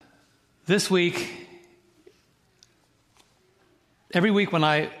This week, every week when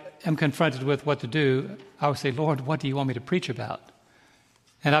I am confronted with what to do, I would say, Lord, what do you want me to preach about?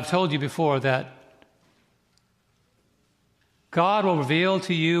 And I've told you before that God will reveal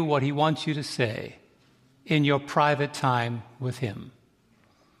to you what he wants you to say in your private time with him.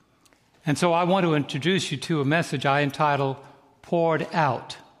 And so I want to introduce you to a message I entitle, Poured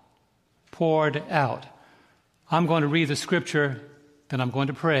Out. Poured Out. I'm going to read the scripture, then I'm going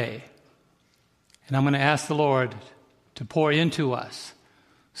to pray. And I'm going to ask the Lord to pour into us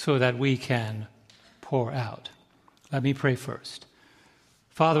so that we can pour out. Let me pray first.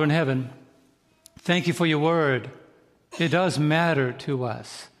 Father in heaven, thank you for your word. It does matter to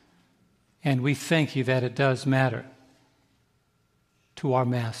us. And we thank you that it does matter to our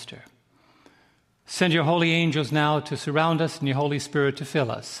Master. Send your holy angels now to surround us and your Holy Spirit to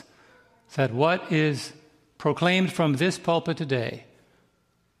fill us, so that what is proclaimed from this pulpit today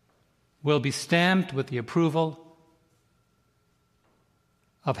will be stamped with the approval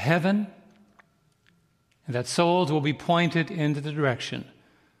of heaven, and that souls will be pointed into the direction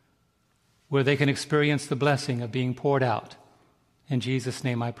where they can experience the blessing of being poured out. In Jesus'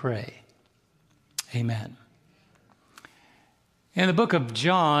 name I pray. Amen. In the book of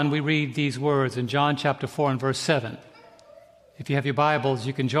John, we read these words in John chapter 4 and verse 7. If you have your Bibles,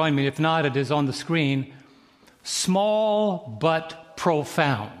 you can join me. If not, it is on the screen. Small but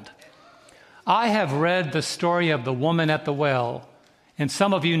profound. I have read the story of the woman at the well, and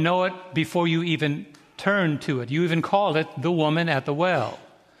some of you know it before you even turn to it. You even call it the woman at the well.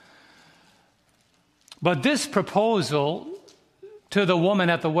 But this proposal to the woman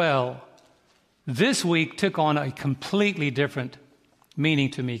at the well this week took on a completely different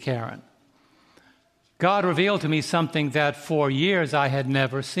meaning to me, Karen. God revealed to me something that for years I had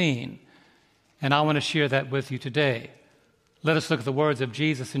never seen, and I want to share that with you today. Let us look at the words of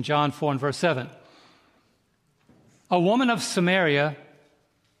Jesus in John 4 and verse 7. A woman of Samaria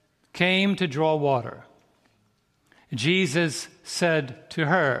came to draw water. Jesus said to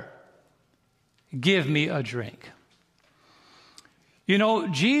her, "Give me a drink." You know,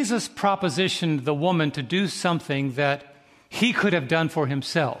 Jesus propositioned the woman to do something that he could have done for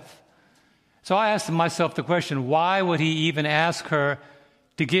himself. So I asked myself the question, why would he even ask her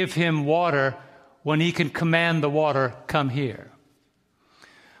to give him water when he can command the water, "Come here"?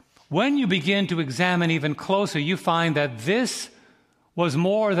 When you begin to examine even closer, you find that this was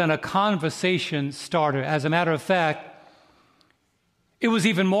more than a conversation starter. As a matter of fact, it was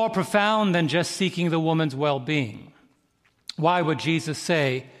even more profound than just seeking the woman's well-being. Why would Jesus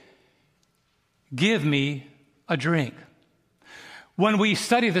say, "Give me a drink"? When we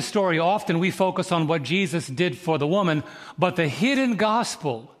study the story, often we focus on what Jesus did for the woman, but the hidden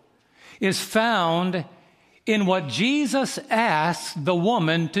gospel is found in what Jesus asked the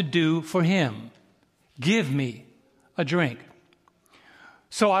woman to do for him. Give me a drink.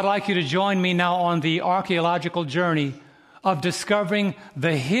 So I'd like you to join me now on the archaeological journey of discovering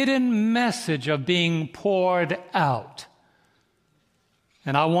the hidden message of being poured out.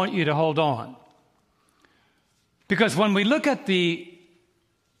 And I want you to hold on. Because when we look at the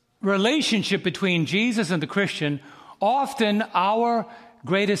relationship between Jesus and the Christian, often our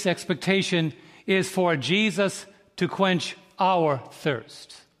greatest expectation is for Jesus to quench our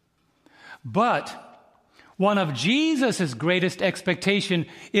thirst. But one of Jesus' greatest expectation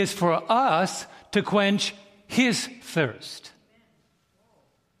is for us to quench his thirst.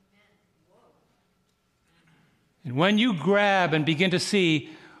 And when you grab and begin to see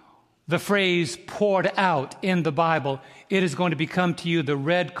the phrase poured out in the Bible, it is going to become to you the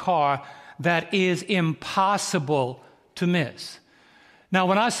red car that is impossible to miss. Now,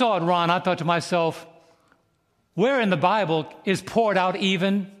 when I saw it, Ron, I thought to myself, where in the Bible is poured out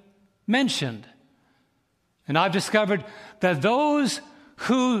even mentioned? And I've discovered that those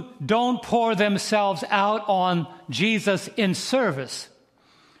who don't pour themselves out on Jesus in service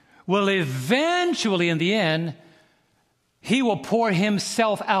will eventually, in the end, he will pour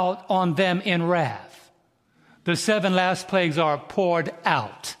himself out on them in wrath. The 7 last plagues are poured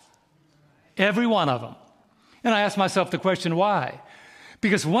out. Every one of them. And I ask myself the question, why?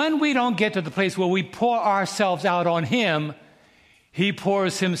 Because when we don't get to the place where we pour ourselves out on him, he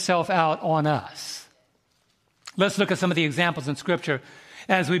pours himself out on us. Let's look at some of the examples in Scripture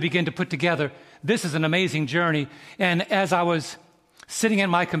as we begin to put together. This is an amazing journey. And as I was sitting at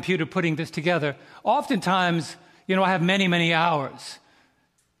my computer putting this together, oftentimes, I have many, many hours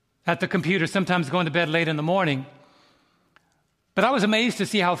at the computer, sometimes going to bed late in the morning. But I was amazed to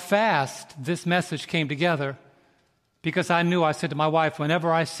see how fast this message came together, because I said to my wife,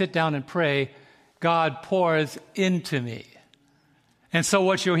 whenever I sit down and pray, God pours into me. And so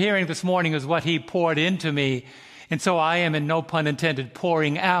what you're hearing this morning is what he poured into me. And so I am, in no pun intended,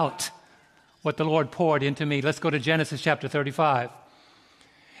 pouring out what the Lord poured into me. Let's go to Genesis chapter 35.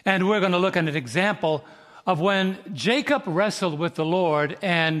 And we're going to look at an example of when Jacob wrestled with the Lord,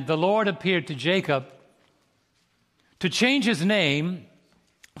 and the Lord appeared to Jacob to change his name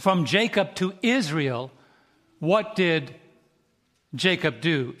from Jacob to Israel. What did Jacob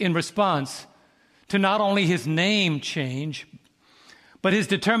do in response to not only his name change, but his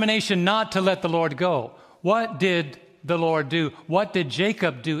determination not to let the Lord go? What did the Lord do? What did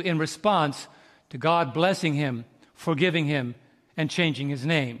Jacob do in response to God blessing him, forgiving him, and changing his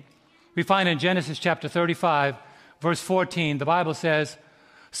name? We find in Genesis chapter 35, verse 14, the Bible says,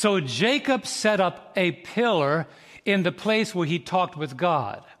 "So Jacob set up a pillar in the place where he talked with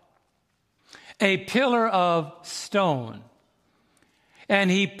God, a pillar of stone, and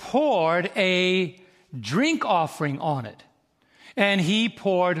he poured a drink offering on it, and he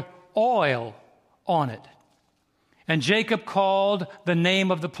poured oil on it. And Jacob called the name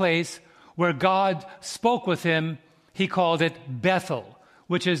of the place where God spoke with him, he called it Bethel,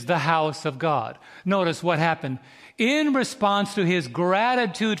 which is the house of God." Notice what happened. In response to his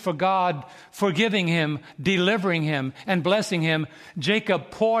gratitude for God forgiving him, delivering him, and blessing him,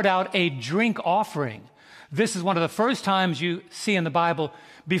 Jacob poured out a drink offering. This is one of the first times you see in the Bible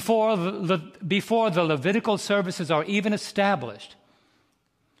before the Levitical services are even established,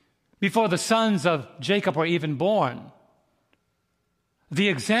 before the sons of Jacob are even born. The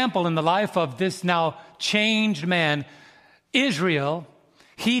example in the life of this now changed man, Israel,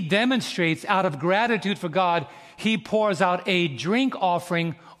 he demonstrates out of gratitude for God, he pours out a drink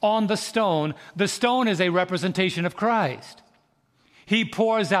offering on the stone. The stone is a representation of Christ. He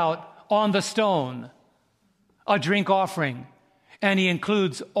pours out on the stone a drink offering, and he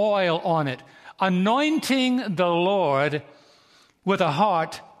includes oil on it, anointing the Lord with a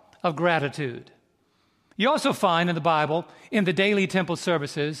heart of gratitude. You also find in the Bible, in the daily temple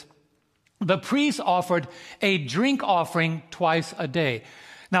services, the priests offered a drink offering twice a day.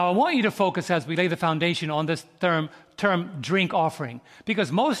 Now, I want you to focus as we lay the foundation on this term drink offering,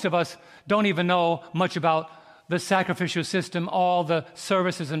 because most of us don't even know much about the sacrificial system, all the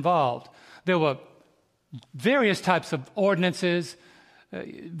services involved. There were various types of ordinances,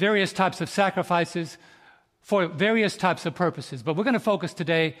 various types of sacrifices for various types of purposes. But we're going to focus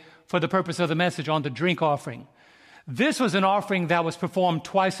today, for the purpose of the message, on the drink offering. This was an offering that was performed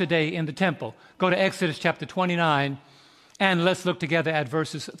twice a day in the temple. Go to Exodus chapter 29, and let's look together at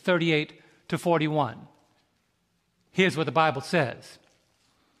verses 38 to 41. Here's what the Bible says.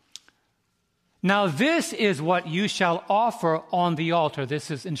 "Now this is what you shall offer on the altar." This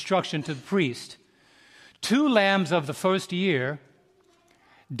is instruction to the priest. 2 lambs of the first year,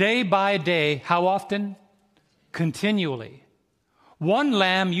 day by day. How often? Continually. 1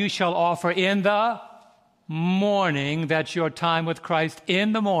 lamb you shall offer in the morning. That's your time with Christ,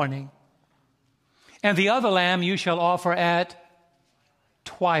 in the morning. And the other lamb you shall offer at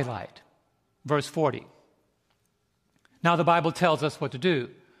twilight. Verse 40. Now the Bible tells us what to do.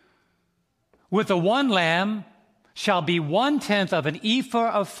 "With the 1 lamb shall be 1/10 of an ephah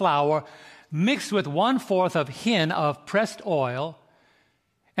of flour mixed with 1/4 of hin of pressed oil,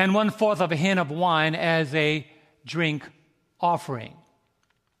 and 1/4 of a hin of wine as a drink offering."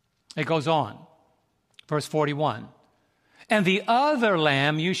 It goes on. Verse 41. "And the other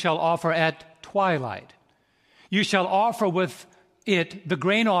lamb you shall offer at twilight. You shall offer with it the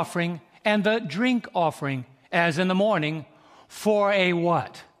grain offering and the drink offering, as in the morning, for a"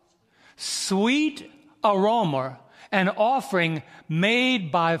 what? "Sweet aroma, an offering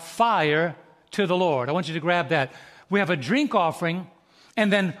made by fire to the Lord." I want you to grab that. We have a drink offering,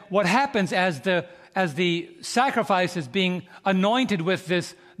 and then what happens as the sacrifice is being anointed with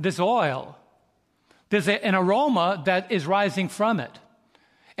this oil, there's an aroma that is rising from it.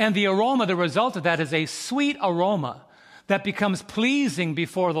 And the aroma, the result of that, is a sweet aroma that becomes pleasing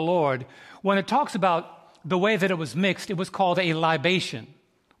before the Lord. When it talks about the way that it was mixed, it was called a libation.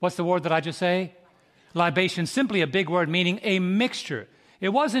 What's the word that I just say? Libation, simply a big word meaning a mixture. It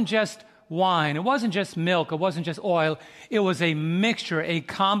wasn't just wine, it wasn't just milk, it wasn't just oil. It was a mixture, a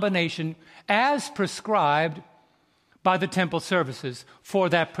combination as prescribed by the temple services for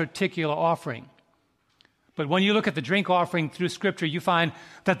that particular offering. But when you look at the drink offering through Scripture, you find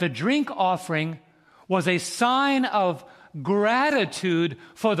that the drink offering was a sign of gratitude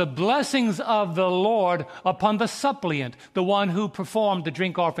for the blessings of the Lord upon the suppliant, the one who performed the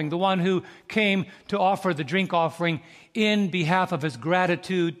drink offering, the one who came to offer the drink offering in behalf of his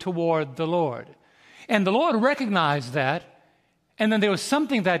gratitude toward the Lord. And the Lord recognized that, and then there was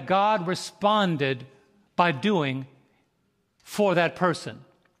something that God responded by doing for that person.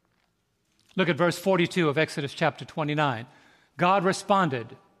 Look at verse 42 of Exodus chapter 29. God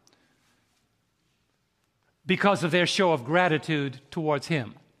responded because of their show of gratitude towards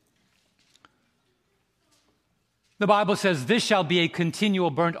him. The Bible says, "This shall be a continual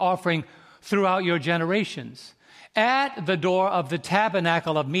burnt offering throughout your generations, at the door of the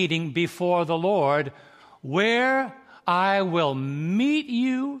tabernacle of meeting before the Lord, where I will meet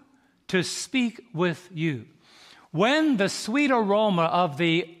you to speak with you." When the sweet aroma of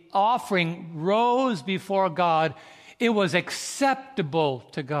the offering rose before God, it was acceptable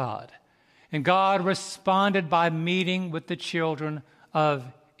to God. And God responded by meeting with the children of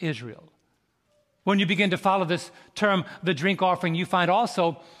Israel. When you begin to follow this term, the drink offering, you find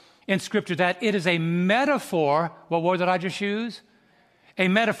also in Scripture that it is a metaphor. What word did I just use? A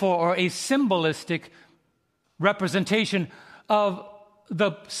metaphor or a symbolistic representation of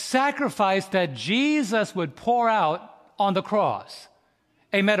the sacrifice that Jesus would pour out on the cross.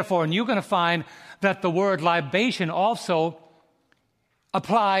 A metaphor. And you're going to find that the word libation also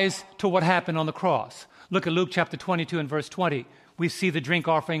applies to what happened on the cross. Look at Luke chapter 22 and verse 20. We see the drink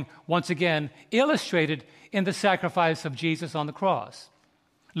offering once again illustrated in the sacrifice of Jesus on the cross.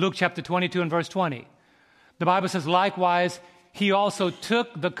 Luke chapter 22 and verse 20. The Bible says, "Likewise, he also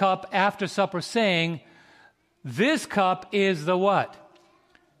took the cup after supper, saying, 'This cup is the what?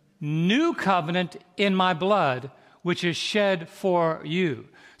 New covenant in my blood, which is shed for you.'"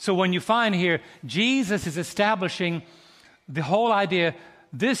 So when you find here, Jesus is establishing the whole idea,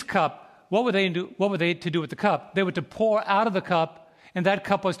 this cup, what were they to do with the cup? They were to pour out of the cup, and that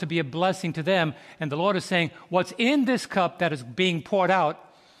cup was to be a blessing to them. And the Lord is saying, what's in this cup that is being poured out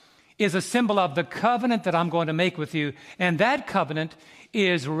is a symbol of the covenant that I'm going to make with you. And that covenant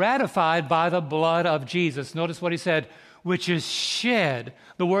is ratified by the blood of Jesus. Notice what he said, which is shed.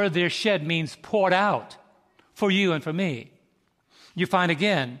 The word there, shed, means poured out for you and for me. You find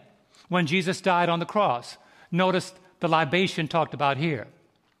again, when Jesus died on the cross, notice the libation talked about here.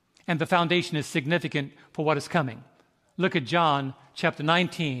 And the foundation is significant for what is coming. Look at John chapter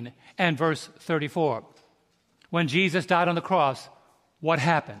 19 and verse 34. When Jesus died on the cross, what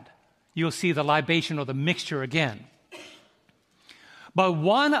happened? You'll see the libation or the mixture again. "But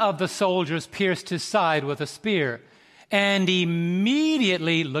one of the soldiers pierced his side with a spear, and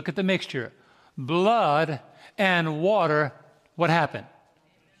immediately," look at the mixture, "blood and water," what happened?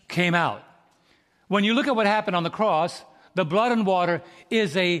 Came out. When you look at what happened on the cross, the blood and water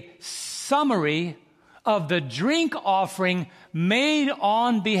is a summary of the drink offering made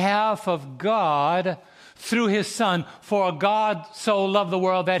on behalf of God through his Son. For God so loved the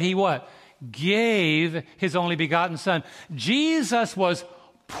world that he what? Gave his only begotten Son. Jesus was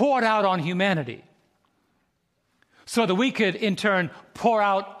poured out on humanity so that we could in turn pour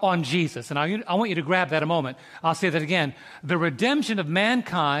out on Jesus. And I want you to grab that a moment. I'll say that again. The redemption of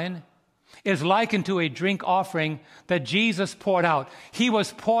mankind is likened to a drink offering that Jesus poured out. He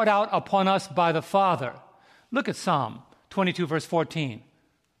was poured out upon us by the Father. Look at Psalm 22, verse 14.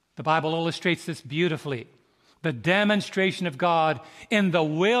 The Bible illustrates this beautifully. The demonstration of God in the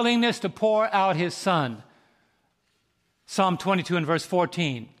willingness to pour out his Son. Psalm 22 and verse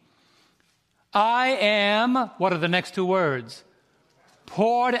 14. "I am," what are the next two words?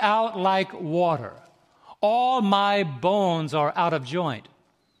 "Poured out like water. All my bones are out of joint.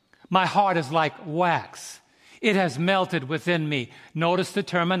 My heart is like wax. It has melted within me." Notice the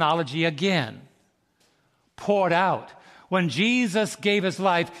terminology again. Poured out. When Jesus gave his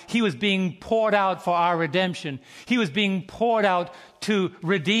life, he was being poured out for our redemption. He was being poured out to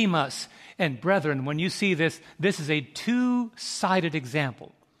redeem us. And brethren, when you see this, this is a two-sided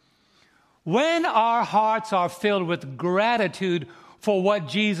example. When our hearts are filled with gratitude for what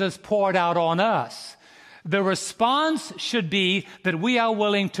Jesus poured out on us, the response should be that we are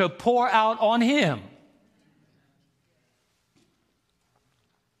willing to pour out on him.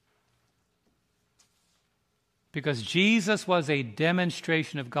 Because Jesus was a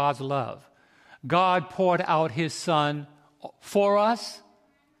demonstration of God's love. God poured out his Son for us,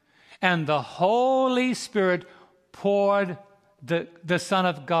 and the Holy Spirit poured the Son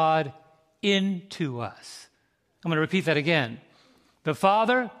of God into us. I'm going to repeat that again. The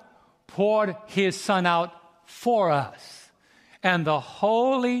Father poured his Son out for us, and the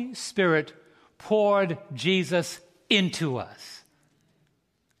Holy Spirit poured Jesus into us.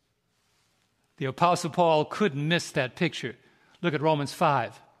 The Apostle Paul couldn't miss that picture. Look at Romans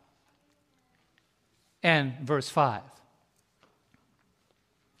 5 and verse 5.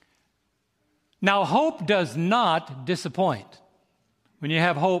 "Now hope does not disappoint." When you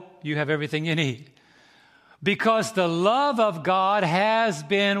have hope, you have everything you need. "Because the love of God has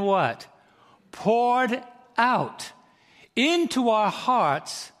been" what? "Poured out into our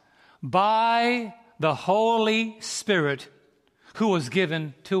hearts by the Holy Spirit who was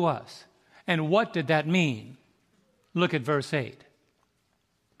given to us. And what did that mean? Look at verse 8.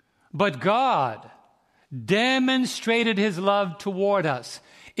 But God demonstrated his love toward us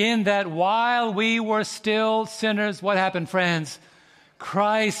in that while we were still sinners, what happened, friends?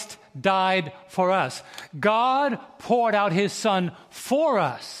 Christ died for us. God poured out his Son for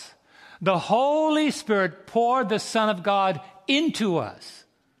us. The Holy Spirit poured the Son of God into us.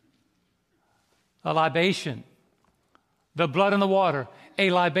 A libation. The blood and the water,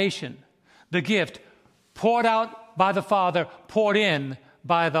 a libation. The gift poured out by the Father, poured in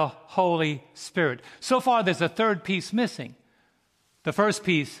by the Holy Spirit. So far, there's a third piece missing. The first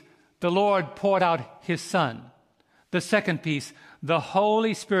piece, the Lord poured out his Son. The second piece, the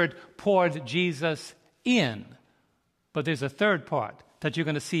Holy Spirit poured Jesus in. But there's a third part that you're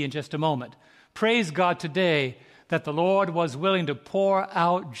going to see in just a moment. Praise God today that the Lord was willing to pour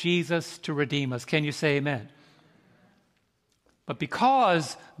out Jesus to redeem us. Can you say amen? But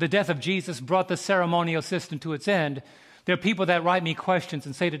because the death of Jesus brought the ceremonial system to its end, there are people that write me questions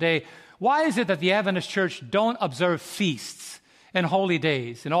and say today, why is it that the Adventist Church don't observe feasts and holy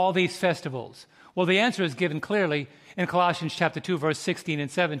days and all these festivals? Well, the answer is given clearly in Colossians chapter 2, verse 16 and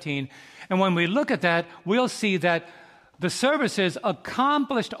 17. And when we look at that, we'll see that the services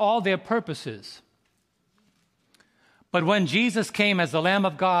accomplished all their purposes. But when Jesus came as the Lamb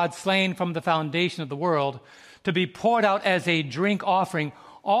of God, slain from the foundation of the world, to be poured out as a drink offering,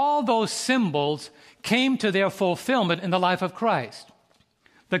 all those symbols came to their fulfillment in the life of Christ.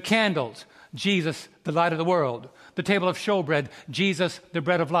 The candles, Jesus, the light of the world. The table of showbread, Jesus, the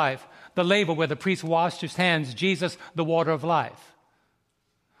bread of life. The laver where the priest washed his hands, Jesus, the water of life.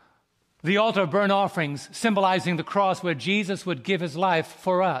 The altar of burnt offerings, symbolizing the cross where Jesus would give his life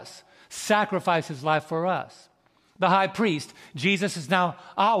for us, sacrifice his life for us. The high priest, Jesus is now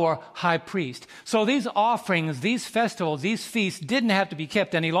our high priest. So these offerings, these festivals, these feasts didn't have to be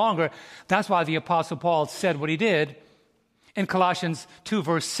kept any longer. That's why the Apostle Paul said what he did in Colossians 2,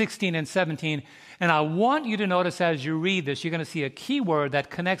 verse 16 and 17. And I want you to notice as you read this, you're going to see a key word that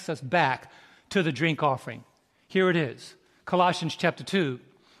connects us back to the drink offering. Here it is, Colossians chapter 2,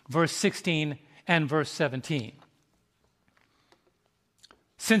 verse 16 and verse 17.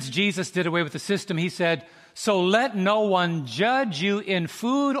 Since Jesus did away with the system, he said, so let no one judge you in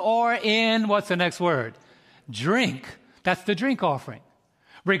food or in, what's the next word? Drink. That's the drink offering.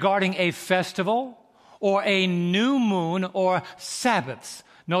 Regarding a festival or a new moon or Sabbaths.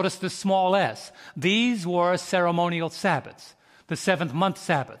 Notice the small s. These were ceremonial Sabbaths. The 7th month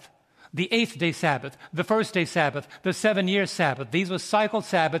Sabbath, the 8th day Sabbath, the 1st day Sabbath, the 7-year Sabbath. These were cycle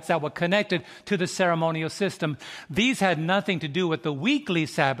Sabbaths that were connected to the ceremonial system. These had nothing to do with the weekly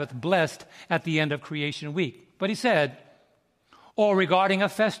Sabbath blessed at the end of creation week. But he said, or regarding a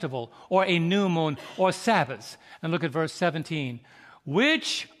festival or a new moon or Sabbaths. And look at verse 17.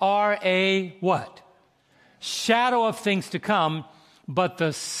 Which are a what? Shadow of things to come, but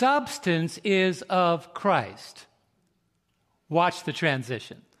the substance is of Christ. Watch the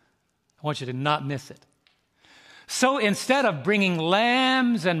transition. I want you to not miss it. So instead of bringing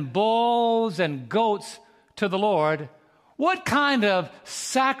lambs and bulls and goats to the Lord, what kind of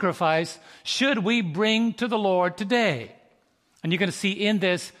sacrifice should we bring to the Lord today? And you're going to see in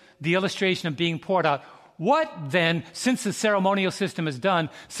this the illustration of being poured out. What then, since the ceremonial system is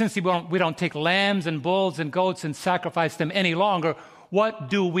done, since we don't take lambs and bulls and goats and sacrifice them any longer, what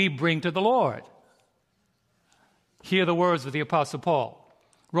do we bring to the Lord? Hear the words of the Apostle Paul.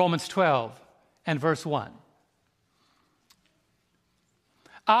 Romans 12 and verse 1.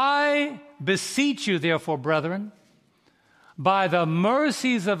 I beseech you, therefore, brethren, by the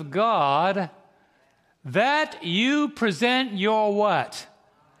mercies of God, that you present your what?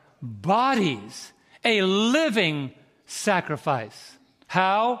 Bodies, a living sacrifice.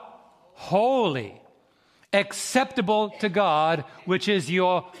 How? Holy, acceptable to God, which is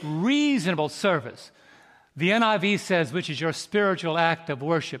your reasonable service. The NIV says, which is your spiritual act of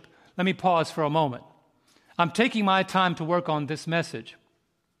worship. Let me pause for a moment. I'm taking my time to work on this message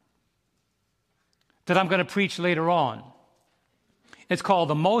that I'm going to preach later on. It's called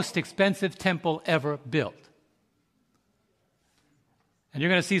The Most Expensive Temple Ever Built. And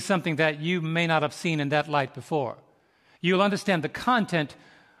you're going to see something that you may not have seen in that light before. You'll understand the content,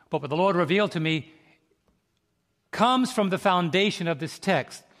 but what the Lord revealed to me comes from the foundation of this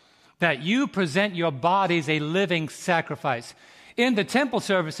text, that you present your bodies a living sacrifice. In the temple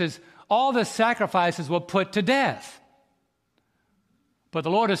services, all the sacrifices were put to death. But the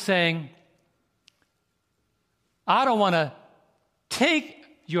Lord is saying, I don't want to take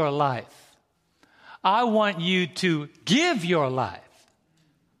your life. I want you to give your life.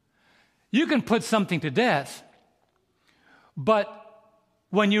 You can put something to death, but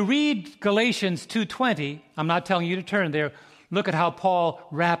when you read Galatians 2:20, I'm not telling you to turn there, look at how Paul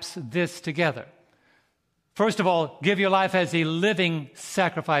wraps this together. First of all, give your life as a living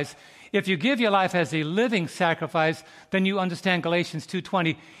sacrifice. If you give your life as a living sacrifice, then you understand Galatians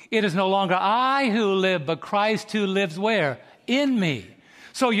 2:20. It is no longer I who live, but Christ who lives where? In me.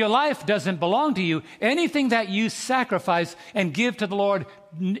 So your life doesn't belong to you. Anything that you sacrifice and give to the Lord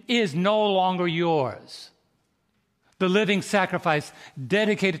is no longer yours. The living sacrifice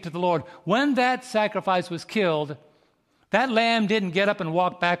dedicated to the Lord. When that sacrifice was killed, that lamb didn't get up and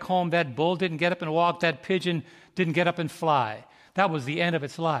walk back home. That bull didn't get up and walk. That pigeon didn't get up and fly. That was the end of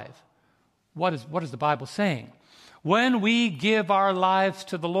its life. What is the Bible saying? When we give our lives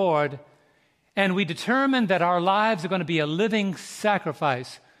to the Lord and we determine that our lives are going to be a living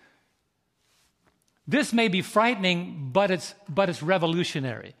sacrifice, this may be frightening, but it's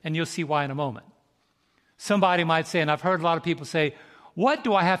revolutionary, and you'll see why in a moment. Somebody might say, and I've heard a lot of people say, what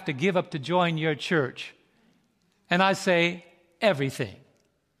do I have to give up to join your church? And I say, everything.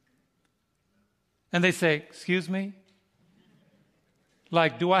 And they say, excuse me?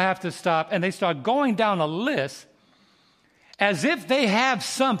 Like, do I have to stop? And they start going down a list as if they have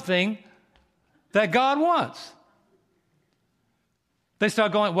something that God wants. They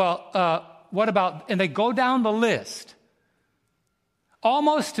start going, well, what about, and they go down the list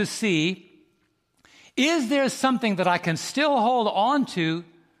almost to see, is there something that I can still hold on to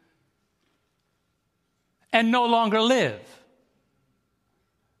and no longer live?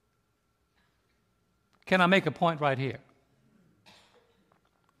 Can I make a point right here?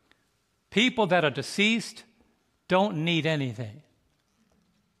 People that are deceased don't need anything.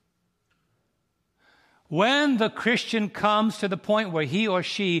 When the Christian comes to the point where he or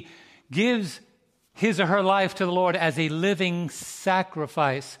she gives his or her life to the Lord as a living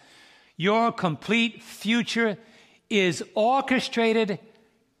sacrifice, your complete future is orchestrated,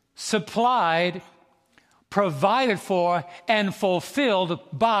 supplied, provided for, and fulfilled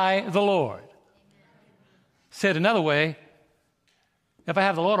by the Lord. Said another way, if I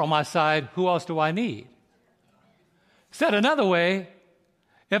have the Lord on my side, who else do I need? Said another way,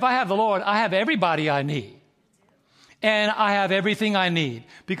 if I have the Lord, I have everybody I need. And I have everything I need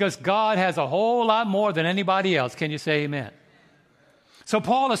because God has a whole lot more than anybody else. Can you say amen? So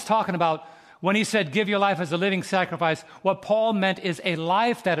Paul is talking about when he said, give your life as a living sacrifice, what Paul meant is a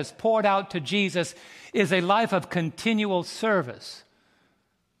life that is poured out to Jesus is a life of continual service.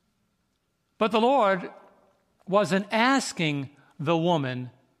 But the Lord wasn't asking the woman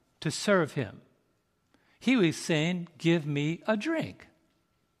to serve him. He was saying, give me a drink.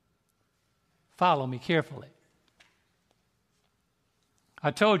 Follow me carefully.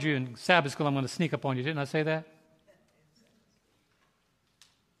 I told you in Sabbath school I'm going to sneak up on you. Didn't I say that?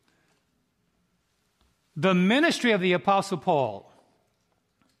 The ministry of the Apostle Paul,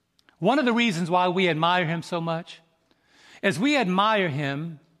 one of the reasons why we admire him so much is we admire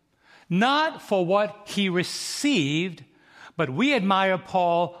him not for what he received, but we admire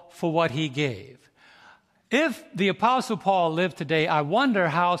Paul for what he gave. If the Apostle Paul lived today, I wonder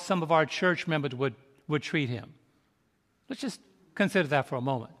how some of our church members would treat him. Let's just consider that for a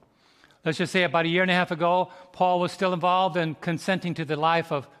moment. Let's just say about a year and a half ago, Paul was still involved in consenting to the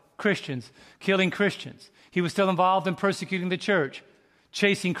life of Christians, killing Christians. He was still involved in persecuting the church,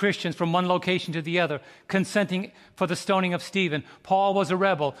 chasing Christians from one location to the other, consenting for the stoning of Stephen. Paul was a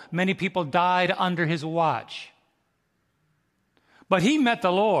rebel. Many people died under his watch. But he met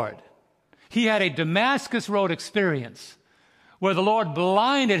the Lord. He had a Damascus Road experience where the Lord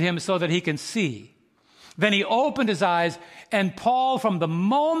blinded him so that he can see. Then he opened his eyes, and Paul, from the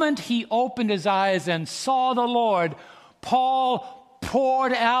moment he opened his eyes and saw the Lord, Paul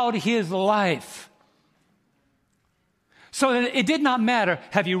poured out his life. So that it did not matter.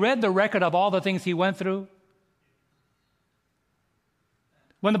 Have you read the record of all the things he went through?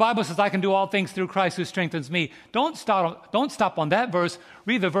 When the Bible says, I can do all things through Christ who strengthens me, don't stop on that verse.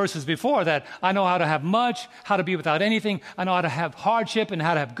 Read the verses before that. I know how to have much, how to be without anything. I know how to have hardship and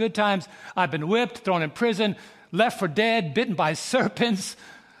how to have good times. I've been whipped, thrown in prison, left for dead, bitten by serpents,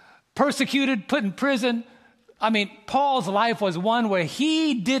 persecuted, put in prison. I mean, Paul's life was one where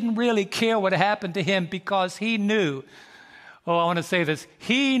he didn't really care what happened to him because he knew, I want to say this,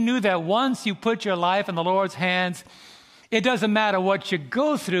 he knew that once you put your life in the Lord's hands, it doesn't matter what you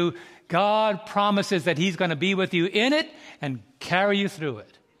go through, God promises that he's going to be with you in it and carry you through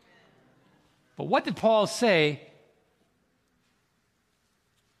it. But what did Paul say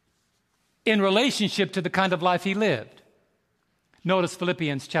in relationship to the kind of life he lived? Notice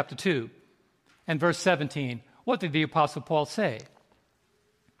Philippians chapter 2 and verse 17, what did the Apostle Paul say?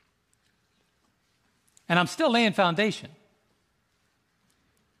 And I'm still laying foundation.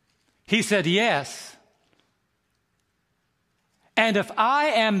 He said, yes. And if I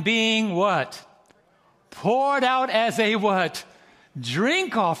am being what? Poured out as a what?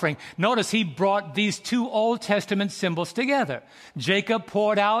 Drink offering. Notice he brought these two Old Testament symbols together. Jacob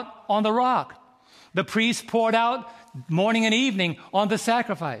poured out on the rock. The priest poured out morning and evening on the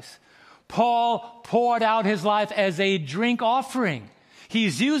sacrifice. Paul poured out his life as a drink offering.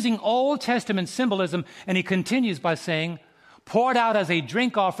 He's using Old Testament symbolism, and he continues by saying, poured out as a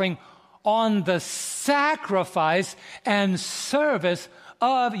drink offering on the sacrifice and service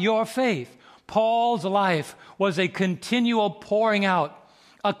of your faith. Paul's life was a continual pouring out,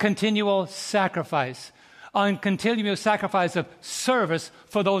 a continual sacrifice, a continual sacrifice of service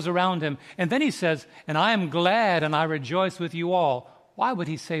for those around him. And then he says, and I am glad and I rejoice with you all. Why would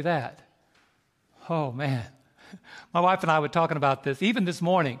he say that? Oh, man. My wife and I were talking about this, even this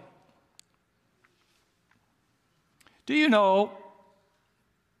morning. Do you know,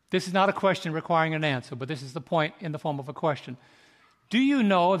 this is not a question requiring an answer, but this is the point in the form of a question. Do you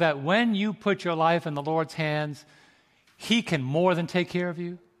know that when you put your life in the Lord's hands, He can more than take care of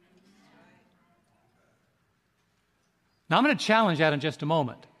you? Now, I'm going to challenge that in just a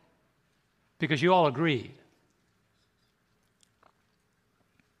moment, because you all agreed.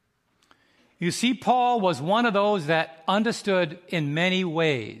 You see, Paul was one of those that understood in many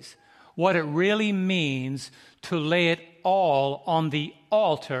ways what it really means to lay it all on the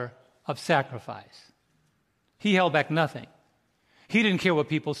altar of sacrifice. He held back nothing. He didn't care what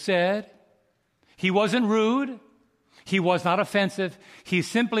people said. He wasn't rude. He was not offensive. He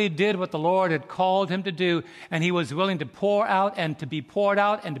simply did what the Lord had called him to do, and he was willing to pour out and to be poured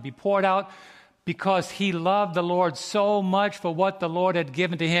out and to be poured out because he loved the Lord so much for what the Lord had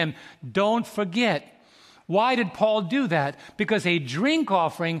given to him. Don't forget, why did Paul do that? Because a drink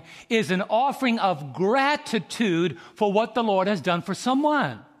offering is an offering of gratitude for what the Lord has done for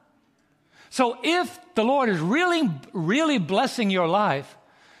someone. So if the Lord is really, really blessing your life,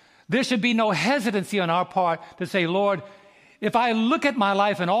 there should be no hesitancy on our part to say, Lord, if I look at my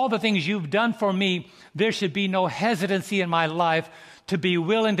life and all the things you've done for me, there should be no hesitancy in my life to be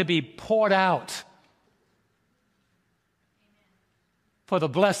willing to be poured out for the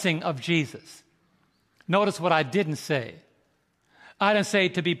blessing of Jesus. Notice what I didn't say. I didn't say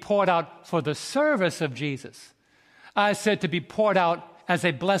to be poured out for the service of Jesus. I said to be poured out as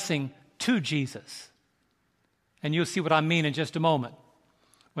a blessing to Jesus. And you'll see what I mean in just a moment.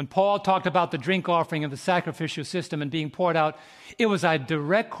 When Paul talked about the drink offering and the sacrificial system and being poured out, it was a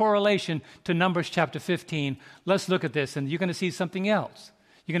direct correlation to Numbers chapter 15. Let's look at this, and you're going to see something else.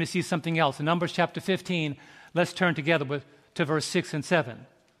 You're going to see something else. In Numbers chapter 15, let's turn together to verse 6 and 7.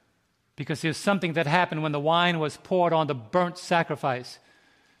 Because there's something that happened when the wine was poured on the burnt sacrifice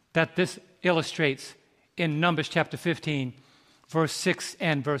that this illustrates in Numbers chapter 15, verse 6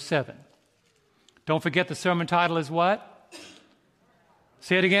 and verse 7. Don't forget the sermon title is what?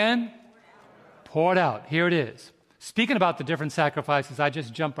 Say it again. Poured out. Here it is. Speaking about the different sacrifices, I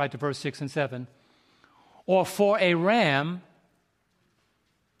just jumped right to verse 6 and 7. Or for a ram,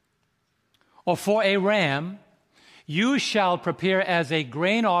 you shall prepare as a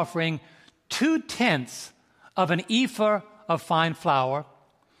grain offering 2/10 of an ephah of fine flour,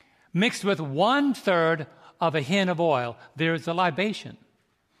 mixed with 1/3 of a hin of oil. There is a libation.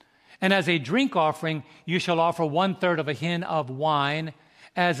 And as a drink offering, you shall offer 1/3 of a hin of wine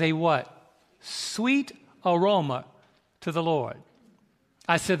as a what? Sweet aroma to the Lord.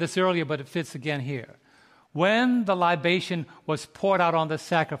 I said this earlier, but it fits again here. When the libation was poured out on the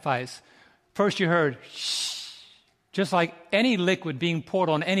sacrifice, first you heard shh, just like any liquid being poured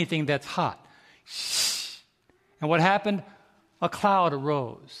on anything that's hot. Shh. And what happened? A cloud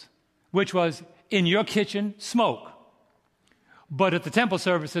arose, which was in your kitchen smoke. But at the temple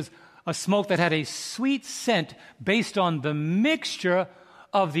services, a smoke that had a sweet scent based on the mixture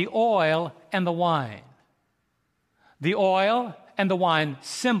of the oil and the wine. The oil and the wine,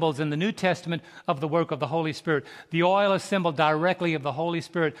 symbols in the New Testament of the work of the Holy Spirit. The oil is symbol directly of the Holy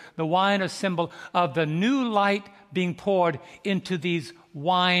Spirit. The wine is symbol of the new light being poured into these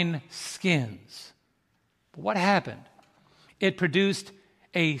wine skins. But what happened? It produced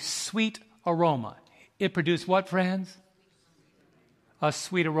a sweet aroma. It produced what, friends? A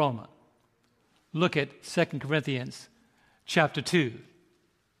sweet aroma. Look at 2 Corinthians chapter 2,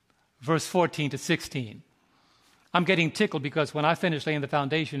 verse 14 to 16. I'm getting tickled because when I finish laying the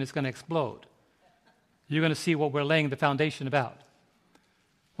foundation, it's going to explode. You're going to see what we're laying the foundation about.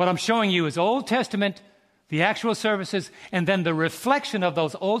 What I'm showing you is Old Testament the actual services, and then the reflection of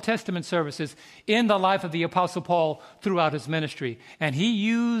those Old Testament services in the life of the Apostle Paul throughout his ministry. And he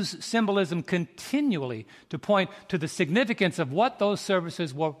used symbolism continually to point to the significance of what those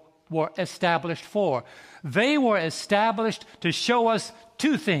services were established for. They were established to show us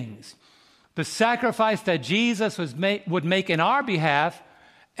two things: the sacrifice that Jesus would make in our behalf,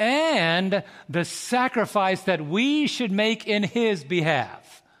 and the sacrifice that we should make in his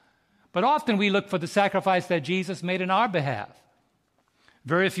behalf. But often we look for the sacrifice that Jesus made in our behalf.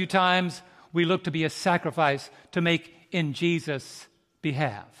 Very few times we look to be a sacrifice to make in Jesus'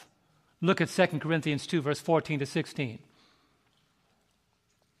 behalf. Look at 2 Corinthians 2, verse 14 to 16.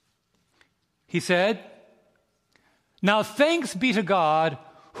 He said, "Now thanks be to God,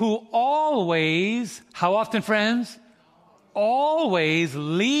 who always," how often, friends? Always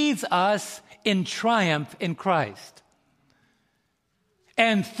leads us in triumph in Christ.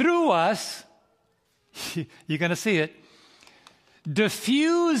 And through us, you're going to see it,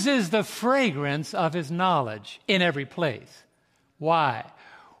 diffuses the fragrance of his knowledge in every place. Why?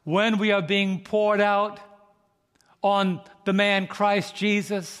 When we are being poured out on the man Christ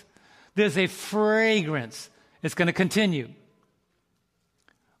Jesus, there's a fragrance. It's going to continue.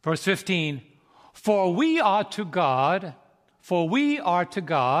 Verse 15, For we are to God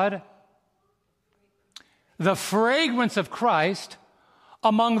the fragrance of Christ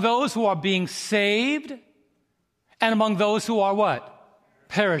among those who are being saved and among those who are what?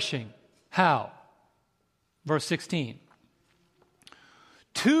 Perishing. How? Verse 16.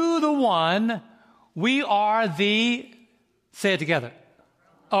 To the one we are the, say it together,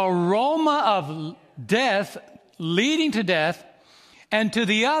 aroma of death leading to death, and to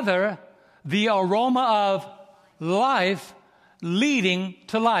the other, the aroma of life leading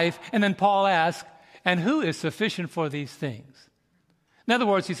to life. And then Paul asks, and who is sufficient for these things? In other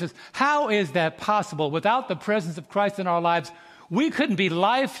words, he says, how is that possible? Without the presence of Christ in our lives, we couldn't be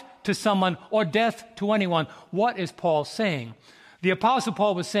life to someone or death to anyone. What is Paul saying? The Apostle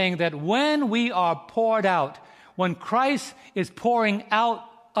Paul was saying that when we are poured out, when Christ is pouring out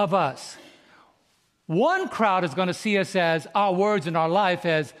of us, one crowd is going to see us as our words in our life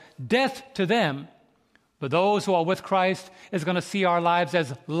as death to them, but those who are with Christ is going to see our lives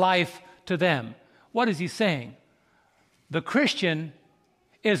as life to them. What is he saying? The Christian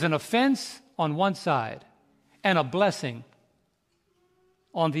is an offense on one side and a blessing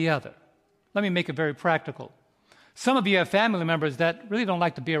on the other. Let me make it very practical. Some of you have family members that really don't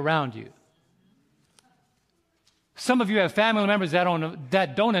like to be around you. Some of you have family members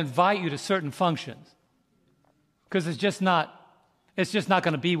that don't invite you to certain functions because it's just not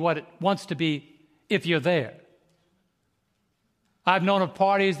going to be what it wants to be if you're there. I've known of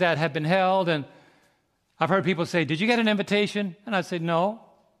parties that have been held, and I've heard people say, "Did you get an invitation?" And I said, "No."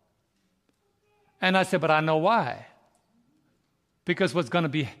 And I said, "But I know why. Because what's going to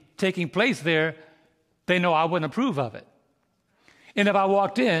be taking place there, they know I wouldn't approve of it. And if I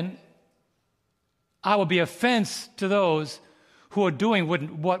walked in, I would be offense to those who are doing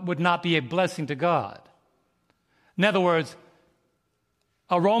what would not be a blessing to God." In other words,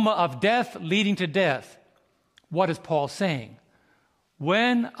 aroma of death leading to death. What is Paul saying?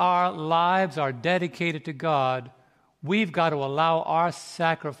 When our lives are dedicated to God, we've got to allow our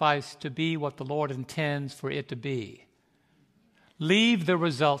sacrifice to be what the Lord intends for it to be. Leave the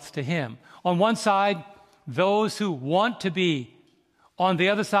results to him. On one side, those who want to be. On the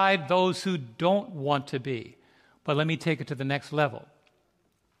other side, those who don't want to be. But let me take it to the next level.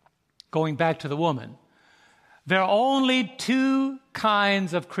 Going back to the woman, there are only two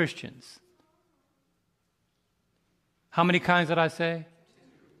kinds of Christians. How many kinds did I say?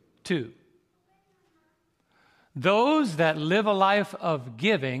 Two. Those that live a life of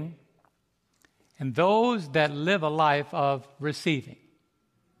giving and those that live a life of receiving.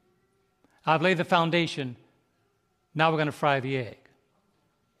 I've laid the foundation. Now we're going to fry the egg.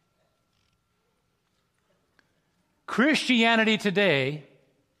 Christianity today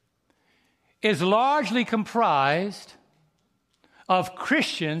is largely comprised of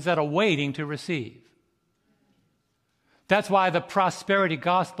Christians that are waiting to receive. That's why the prosperity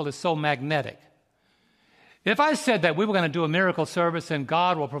gospel is so magnetic. If I said that we were going to do a miracle service and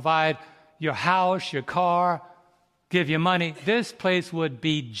God will provide your house, your car, give you money, this place would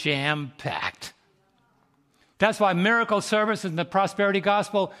be jam-packed. That's why miracle service in the prosperity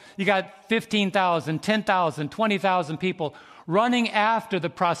gospel, you got 15,000, 10,000, 20,000 people running after the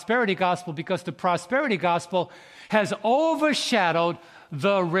prosperity gospel because the prosperity gospel has overshadowed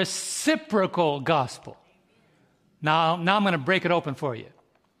the reciprocal gospel. Now I'm going to break it open for you.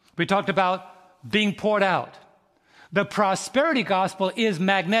 We talked about being poured out. The prosperity gospel is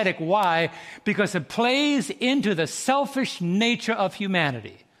magnetic. Why? Because it plays into the selfish nature of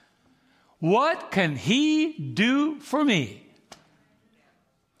humanity. What can he do for me?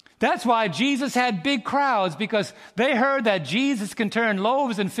 That's why Jesus had big crowds, because they heard that Jesus can turn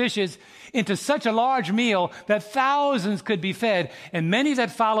loaves and fishes into such a large meal that thousands could be fed. And many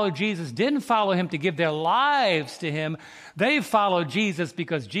that followed Jesus didn't follow him to give their lives to him. They followed Jesus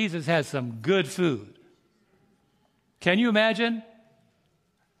because Jesus has some good food. Can you imagine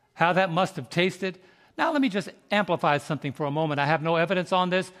how that must have tasted? Now, let me just amplify something for a moment. I have no evidence on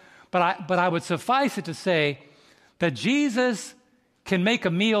this, but I would suffice it to say that Jesus can make a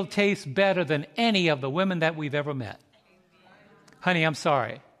meal taste better than any of the women that we've ever met. Honey, I'm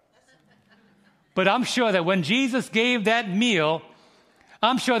sorry. But I'm sure that when Jesus gave that meal,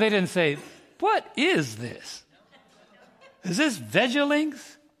 I'm sure they didn't say, "What is this? Is this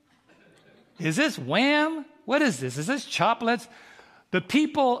Vegelings? Is this Wham? What is this? Is this chocolates?" The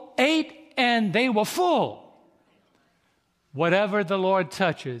people ate and they were full. Whatever the Lord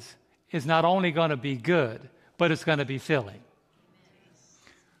touches is not only going to be good, but it's going to be filling.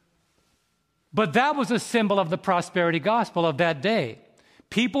 But that was a symbol of the prosperity gospel of that day.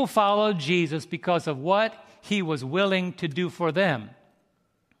 People followed Jesus because of what he was willing to do for them.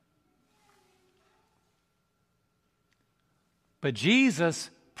 But Jesus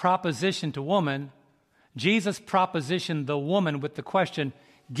propositioned the woman with the question,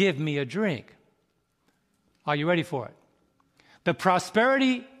 "Give me a drink." Are you ready for it? The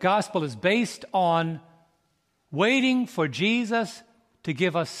prosperity gospel is based on waiting for Jesus to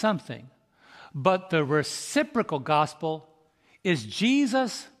give us something. But the reciprocal gospel is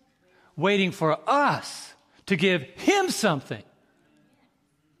Jesus waiting for us to give him something.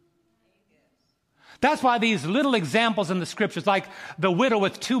 That's why these little examples in the scriptures, like the widow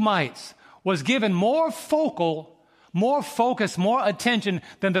with 2 mites, was given more focus, more attention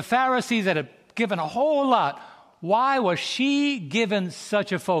than the Pharisees that had given a whole lot. Why was she given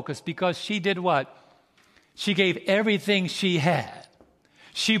such a focus? Because she did what? She gave everything she had.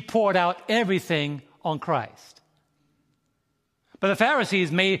 She poured out everything on Christ. But the Pharisees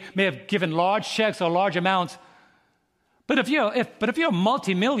may have given large checks or large amounts. But if you're a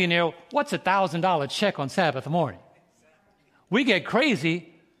multimillionaire, what's $1,000 check on Sabbath morning? We get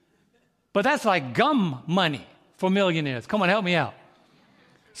crazy, but that's like gum money for millionaires. Come on, help me out.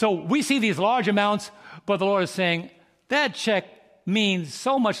 So we see these large amounts, but the Lord is saying that check means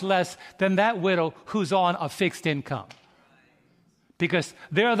so much less than that widow who's on a fixed income. Because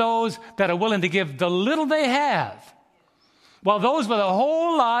there are those that are willing to give the little they have, while those with a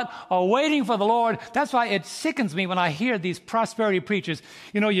whole lot are waiting for the Lord. That's why it sickens me when I hear these prosperity preachers.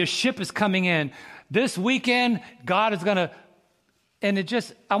 You know, your ship is coming in. This weekend, God is going to, and it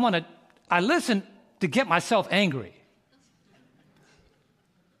just, I listen to get myself angry,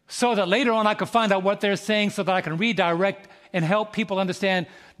 so that later on I can find out what they're saying, so that I can redirect and help people understand.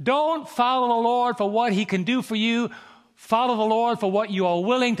 Don't follow the Lord for what he can do for you. Follow the Lord for what you are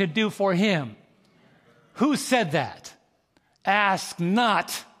willing to do for him. Who said that? Ask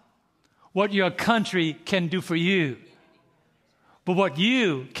not what your country can do for you, but what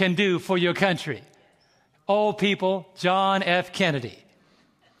you can do for your country. Oh, people, John F. Kennedy.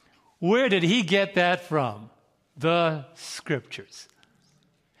 Where did he get that from? The scriptures.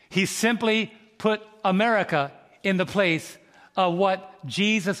 He simply put America in the place of what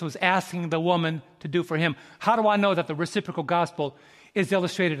Jesus was asking the woman to do for him. How do I know that the reciprocal gospel is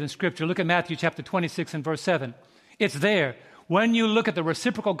illustrated in Scripture? Look at Matthew chapter 26 and verse 7. It's there. When you look at the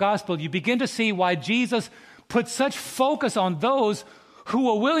reciprocal gospel, you begin to see why Jesus put such focus on those who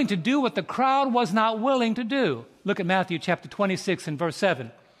were willing to do what the crowd was not willing to do. Look at Matthew chapter 26 and verse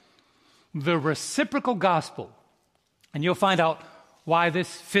 7. The reciprocal gospel. And you'll find out why this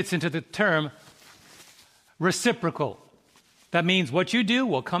fits into the term reciprocal. That means what you do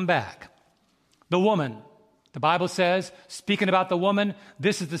will come back. The woman, the Bible says, speaking about the woman,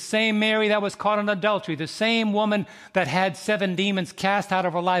 this is the same Mary that was caught in adultery, the same woman that had 7 demons cast out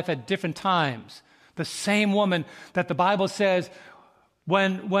of her life at different times, the same woman that the Bible says,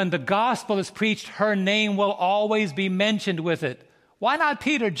 when the gospel is preached, her name will always be mentioned with it. Why not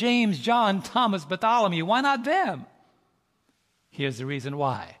Peter, James, John, Thomas, Bartholomew? Why not them? Here's the reason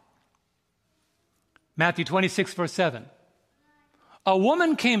why. Matthew 26, verse 7. A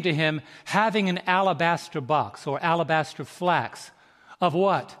woman came to him having an alabaster box or alabaster flax of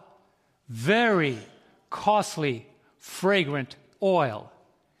what? Very costly, fragrant oil.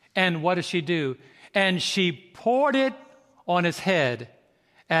 And what does she do? And she poured it on his head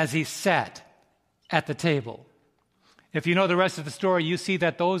as he sat at the table. If you know the rest of the story, you see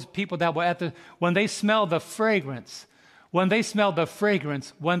that those people that were when they smelled the fragrance, when they smelled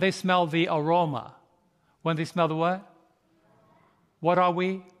the aroma, when they smelled the what? What are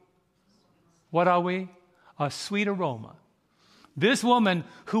we? What are we? A sweet aroma. This woman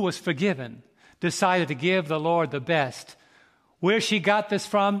who was forgiven decided to give the Lord the best. Where she got this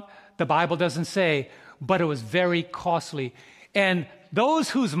from, the Bible doesn't say, but it was very costly. And those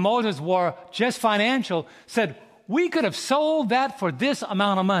whose motives were just financial said, we could have sold that for this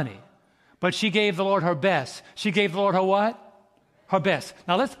amount of money. But she gave the Lord her best. She gave the Lord her what? Her best.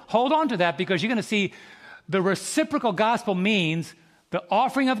 Now let's hold on to that, because you're going to see the reciprocal gospel means the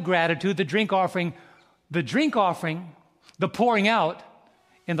offering of gratitude, the drink offering, the pouring out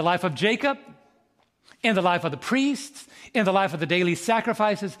in the life of Jacob, in the life of the priests, in the life of the daily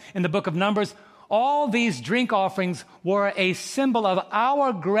sacrifices, in the book of Numbers. All these drink offerings were a symbol of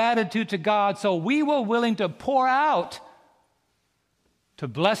our gratitude to God, so we were willing to pour out to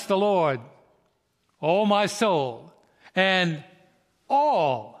bless the Lord, oh my soul, and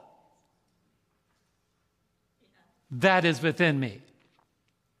all that is within me.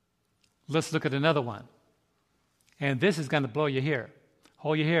 Let's look at another one. And this is going to blow your hair.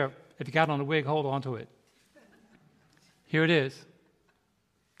 Hold your hair. If you got on a wig, hold on to it. Here it is.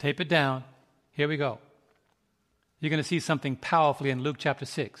 Tape it down. Here we go. You're going to see something powerfully in Luke chapter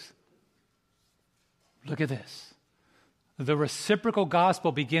 6. Look at this. The reciprocal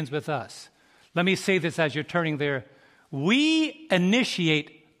gospel begins with us. Let me say this as you're turning there. We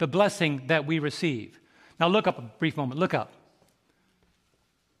initiate the blessing that we receive. Now look up a brief moment. Look up.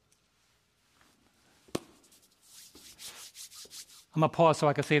 I'm going to pause so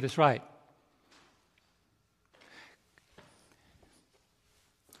I can say this right.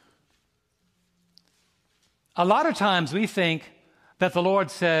 A lot of times we think that the Lord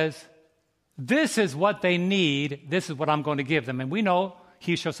says, this is what they need, this is what I'm going to give them. And we know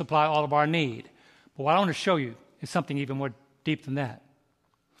He shall supply all of our need. But what I want to show you is something even more deep than that.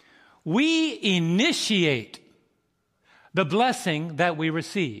 We initiate the blessing that we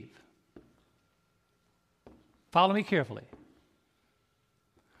receive. Follow me carefully.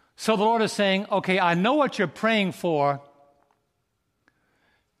 So the Lord is saying, okay, I know what you're praying for,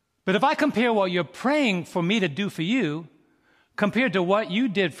 but if I compare what you're praying for me to do for you compared to what you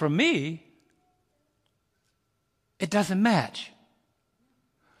did for me, it doesn't match.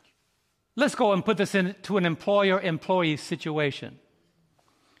 Let's go and put this into an employer-employee situation.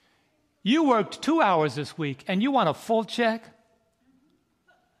 You worked 2 hours this week and you want a full check?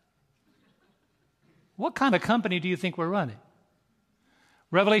 What kind of company do you think we're running?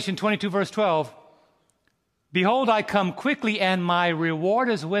 Revelation 22, verse 12, behold, I come quickly, and my reward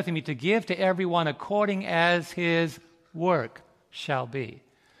is with me to give to everyone according as his work shall be.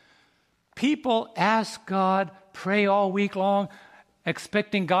 People ask God, pray all week long,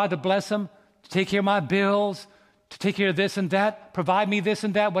 expecting God to bless them, to take care of my bills, to take care of this and that, provide me this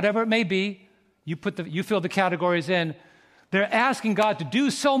and that, whatever it may be. You fill the categories in. They're asking God to do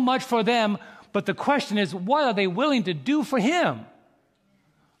so much for them, but the question is, what are they willing to do for Him?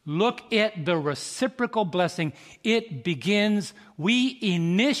 Look at the reciprocal blessing. It begins, we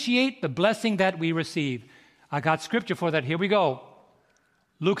initiate the blessing that we receive. I got scripture for that. Here we go.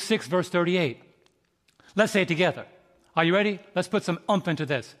 Luke 6, verse 38. Let's say it together. Are you ready? Let's put some oomph into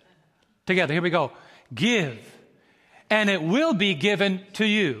this. Together, here we go. Give, and it will be given to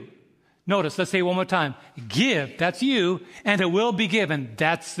you. Notice, let's say it one more time. Give, that's you, and it will be given.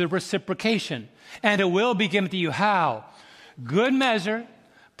 That's the reciprocation. And it will be given to you. How? Good measure,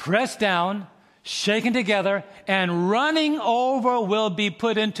 pressed down, shaken together, and running over will be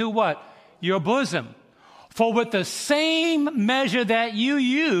put into what? Your bosom. For with the same measure that you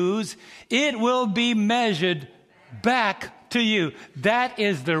use, it will be measured back to you. That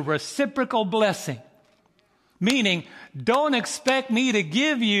is the reciprocal blessing. Meaning, don't expect me to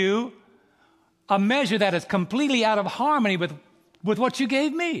give you a measure that is completely out of harmony with what you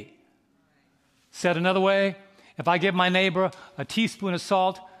gave me. Said another way, if I give my neighbor a teaspoon of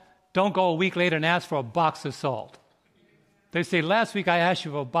salt, don't go a week later and ask for a box of salt. They say, last week I asked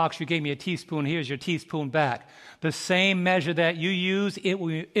you for a box, you gave me a teaspoon, here's your teaspoon back. The same measure that you use, it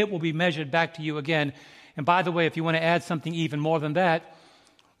will be measured back to you again. And by the way, if you want to add something even more than that,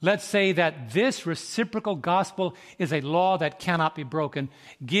 let's say that this reciprocal gospel is a law that cannot be broken.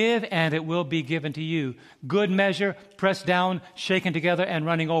 Give, and it will be given to you. Good measure, pressed down, shaken together, and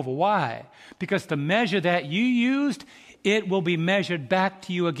running over. Why? Because the measure that you used, it will be measured back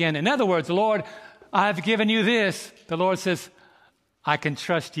to you again. In other words, Lord, I've given you this. The Lord says, I can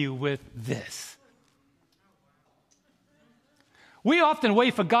trust you with this. We often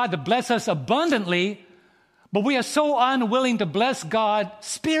wait for God to bless us abundantly, But we are so unwilling to bless God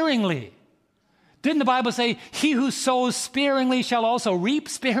sparingly. Didn't the Bible say, he who sows sparingly shall also reap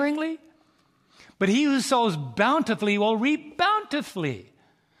sparingly? But he who sows bountifully will reap bountifully.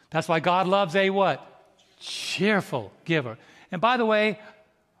 That's why God loves a what? Cheerful giver. And by the way,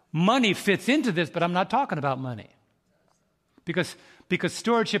 money fits into this, but I'm not talking about money. Because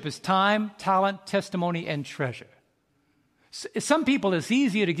stewardship is time, talent, testimony, and treasure. Some people, it's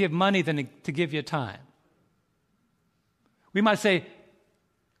easier to give money than to give you time. We might say,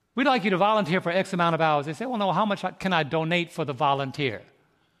 we'd like you to volunteer for X amount of hours. They say, well, no, how much can I donate for the volunteer?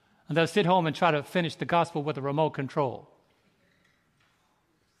 And they'll sit home and try to finish the gospel with a remote control.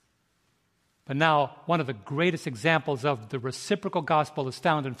 But now, one of the greatest examples of the reciprocal gospel is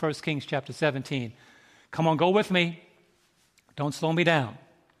found in 1 Kings chapter 17. Come on, go with me. Don't slow me down.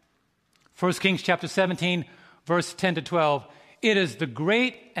 1 Kings chapter 17, verse 10 to 12. It is the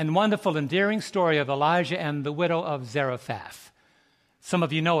great and wonderful, endearing story of Elijah and the widow of Zarephath. Some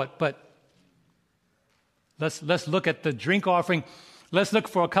of you know it, but let's look at the drink offering. Let's look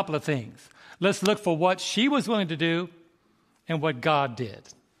for a couple of things. Let's look for what she was willing to do and what God did.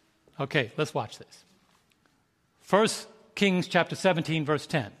 Okay, let's watch this. 1 Kings chapter 17, verse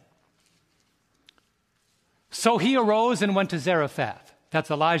 10. So he arose and went to Zarephath.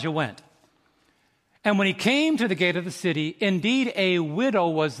 That's Elijah went. And when he came to the gate of the city, indeed a widow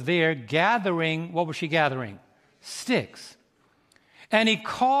was there gathering, what was she gathering? Sticks. And he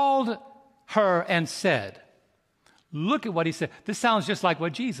called her and said, look at what he said. This sounds just like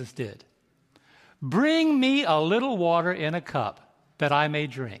what Jesus did. Bring me a little water in a cup that I may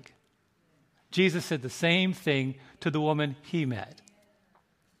drink. Jesus said the same thing to the woman he met.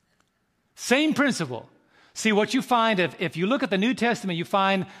 Same principle. See, what you find, if you look at the New Testament, you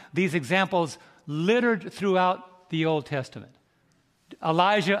find these examples littered throughout the Old Testament.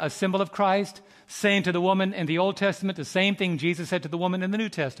 Elijah, a symbol of Christ, saying to the woman in the Old Testament the same thing Jesus said to the woman in the New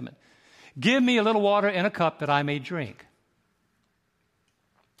Testament. Give me a little water in a cup that I may drink.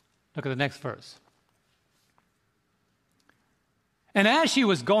 Look at the next verse. And as she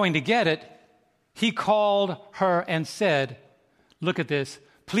was going to get it, he called her and said, look at this,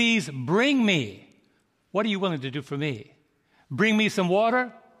 please bring me. What are you willing to do for me? Bring me some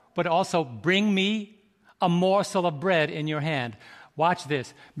water, but also bring me a morsel of bread in your hand. Watch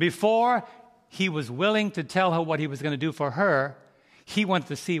this. Before he was willing to tell her what he was going to do for her, he wanted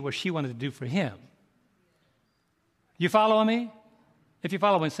to see what she wanted to do for him. You following me? If you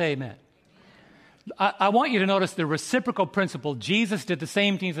follow me, say amen. I want you to notice the reciprocal principle. Jesus did the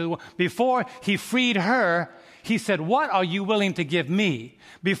same thing to the woman. Before he freed her, he said, what are you willing to give me?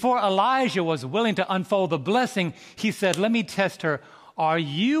 Before Elijah was willing to unfold the blessing, he said, let me test her. Are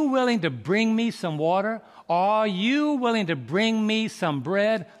you willing to bring me some water? Are you willing to bring me some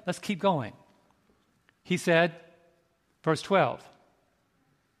bread? Let's keep going. He said, verse 12.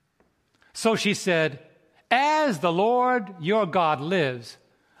 So she said, as the Lord your God lives,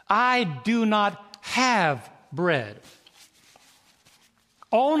 I do not have bread.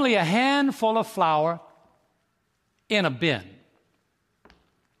 Only a handful of flour in a bin.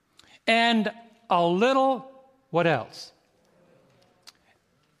 And a little, what else?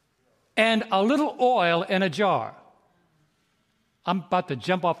 And a little oil in a jar. I'm about to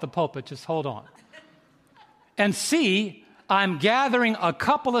jump off the pulpit, just hold on. And see, I'm gathering a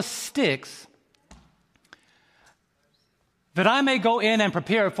couple of sticks that I may go in and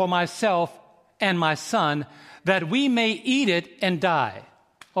prepare it for myself and my son, that we may eat it and die.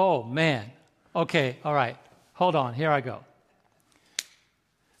 Oh, man. Okay, all right. Hold on, here I go.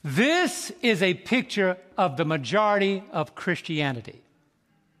 This is a picture of the majority of Christianity.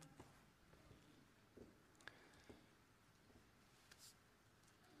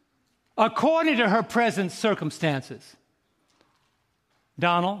 According to her present circumstances,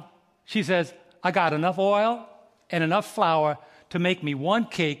 Donald, she says, I got enough oil and enough flour to make me one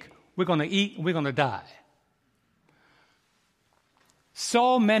cake. We're going to eat, we're going to die.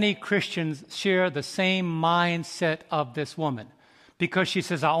 So many Christians share the same mindset of this woman because she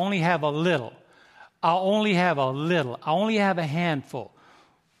says, I only have a little. I only have a little. I only have a handful.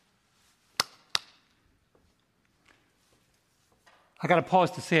 I got to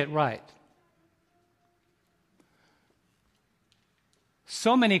pause to say it right.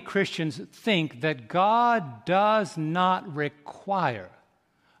 So many Christians think that God does not require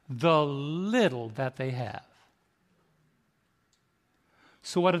the little that they have.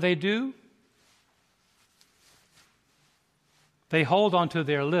 So what do? They hold on to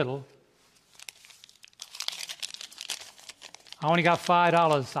their little. I only got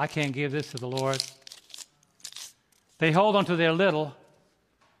 $5. I can't give this to the Lord. They hold on to their little.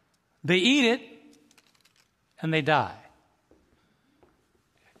 They eat it. and they die.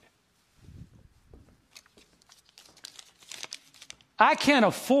 I can't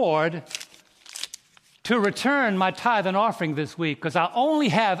afford to return my tithe and offering this week because I only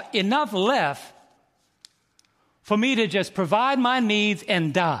have enough left for me to just provide my needs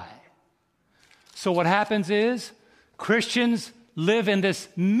and die. So what happens is Christians live in this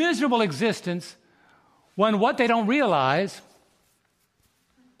miserable existence when what they don't realize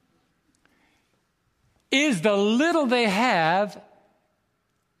is the little they have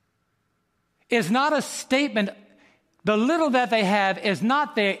is not a statement. The little that they have is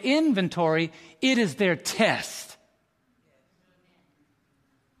not their inventory, it is their test.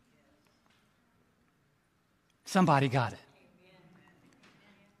 Somebody got it.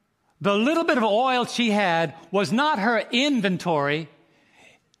 The little bit of oil she had was not her inventory.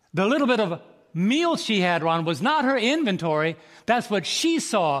 The little bit of meal she had, Ron, was not her inventory. That's what she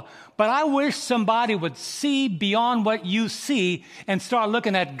saw. But I wish somebody would see beyond what you see and start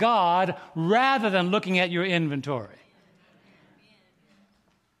looking at God rather than looking at your inventory.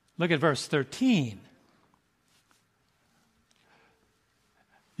 Look at verse 13.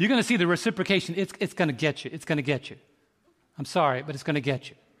 You're going to see the reciprocation. It's going to get you. It's going to get you. I'm sorry, but it's going to get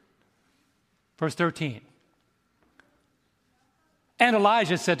you. Verse 13. And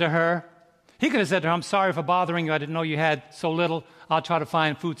Elijah said to her, he could have said to her, I'm sorry for bothering you. I didn't know you had so little. I'll try to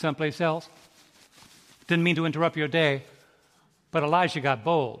find food someplace else. Didn't mean to interrupt your day. But Elijah got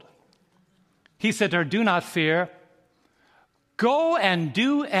bold. He said to her, do not fear. Go and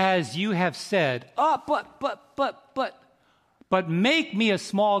do as you have said. But make me a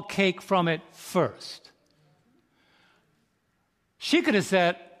small cake from it first. She could have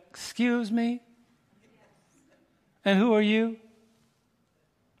said, excuse me? And who are you?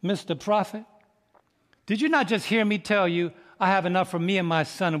 Mr. Prophet? Did you not just hear me tell you I have enough for me and my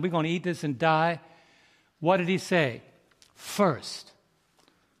son and we're going to eat this and die? What did he say? First.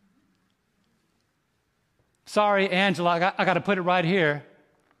 Sorry, Angela, I got to put it right here.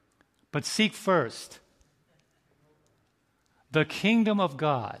 But seek first the kingdom of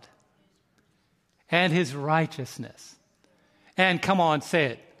God and his righteousness. And come on, say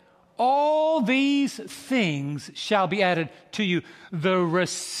it. All these things shall be added to you. The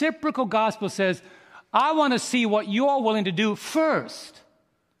reciprocal gospel says, I want to see what you're willing to do first.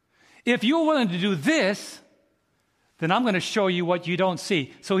 If you're willing to do this, then I'm going to show you what you don't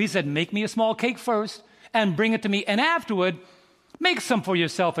see. So he said, make me a small cake first and bring it to me. And afterward, make some for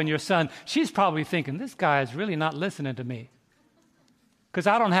yourself and your son. She's probably thinking, this guy is really not listening to me because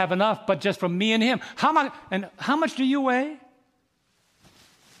I don't have enough but just for me and him. How much do you weigh?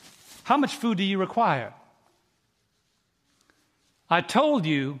 How much food do you require? I told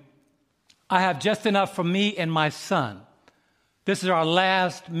you I have just enough for me and my son. This is our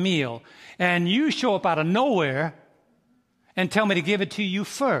last meal. And you show up out of nowhere and tell me to give it to you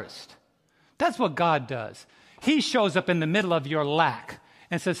first. That's what God does. He shows up in the middle of your lack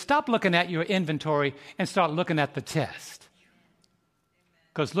and says, stop looking at your inventory and start looking at the test.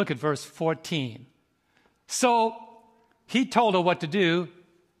 Because look at verse 14. So he told her what to do,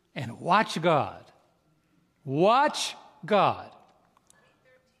 and watch God. Watch God.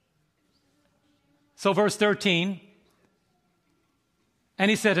 So verse 13, and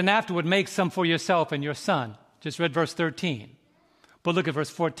he said, and afterward make some for yourself and your son. Just read verse 13. But look at verse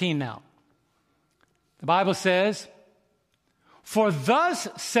 14 now. The Bible says, for thus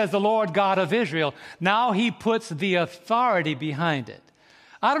says the Lord God of Israel. Now he puts the authority behind it.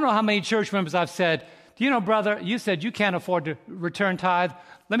 I don't know how many church members I've said, do you know, brother, you said you can't afford to return tithe.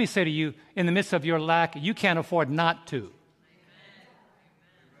 Let me say to you, in the midst of your lack, you can't afford not to.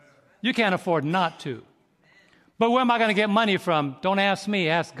 You can't afford not to. But where am I going to get money from? Don't ask me,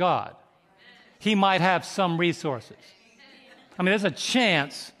 ask God. He might have some resources. I mean, there's a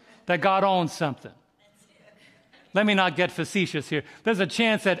chance that God owns something. Let me not get facetious here. There's a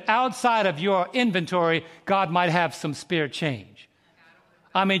chance that outside of your inventory, God might have some spare change.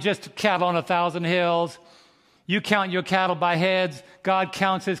 I mean, just cattle on 1,000 hills. You count your cattle by heads. God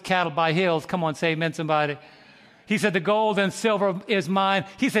counts his cattle by hills. Come on, say amen, somebody. He said, the gold and silver is mine.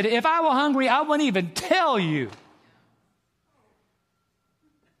 He said, if I were hungry, I wouldn't even tell you.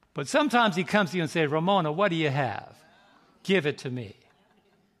 But sometimes he comes to you and says, Ramona, what do you have? Give it to me.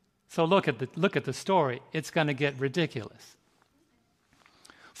 So look at the story. It's going to get ridiculous.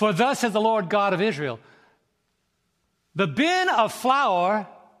 For thus says the Lord God of Israel, the bin of flour,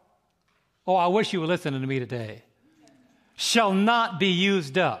 oh, I wish you were listening to me today, shall not be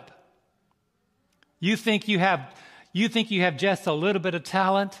used up. You think you have just a little bit of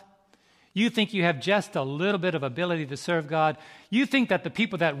talent? You think you have just a little bit of ability to serve God? You think that the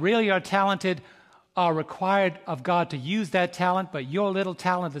people that really are talented are required of God to use that talent, but your little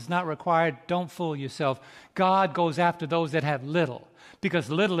talent is not required, don't fool yourself. God goes after those that have little, because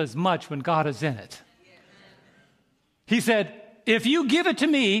little is much when God is in it. He said, if you give it to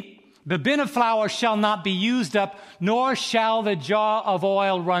me, the bin of flour shall not be used up, nor shall the jar of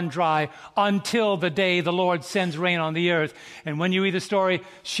oil run dry until the day the Lord sends rain on the earth. And when you read the story,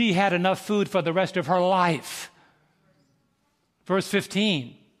 she had enough food for the rest of her life. Verse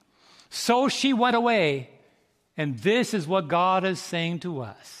 15. So she went away, and this is what God is saying to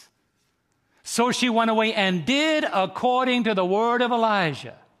us. So she went away and did according to the word of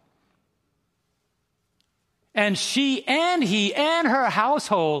Elijah. And she and he and her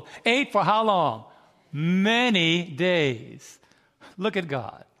household ate for how long? Many days. Look at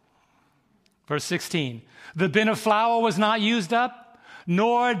God. Verse 16. The bin of flour was not used up,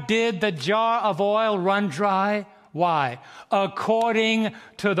 nor did the jar of oil run dry. Why? According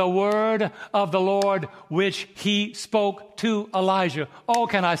to the word of the Lord, which he spoke to Elijah. Oh,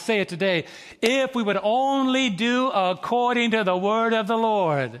 can I say it today? If we would only do according to the word of the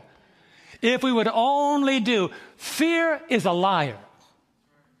Lord. If we would only do. Fear is a liar.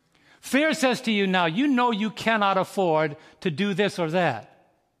 Fear says to you, now, you know you cannot afford to do this or that.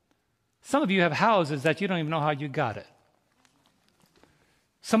 Some of you have houses that you don't even know how you got it.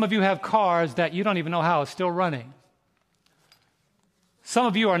 Some of you have cars that you don't even know how it's still running. Some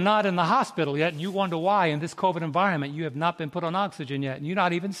of you are not in the hospital yet, and you wonder why in this COVID environment you have not been put on oxygen yet, and you're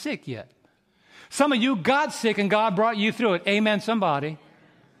not even sick yet. Some of you got sick, and God brought you through it. Amen, somebody.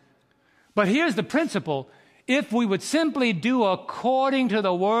 But here's the principle. If we would simply do according to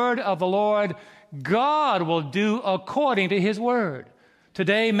the word of the Lord, God will do according to his word.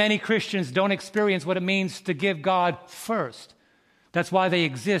 Today, many Christians don't experience what it means to give God first. That's why they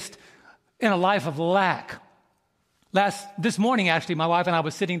exist in a life of lack. This morning, actually, my wife and I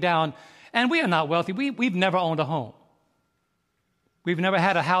was sitting down, and we are not wealthy. We've never owned a home. We've never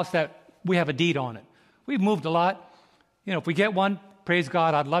had a house that we have a deed on it. We've moved a lot. You know, if we get one, praise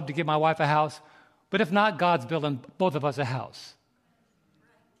God, I'd love to give my wife a house. But if not, God's building both of us a house.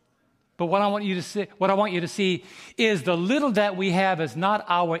 But what I want you to see is the little that we have is not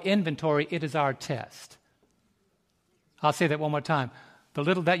our inventory, it is our test. I'll say that one more time. The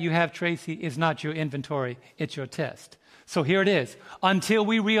little that you have, Tracy, is not your inventory, it's your test. So here it is. Until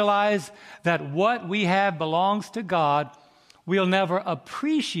we realize that what we have belongs to God, we'll never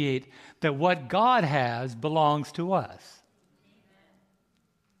appreciate that what God has belongs to us.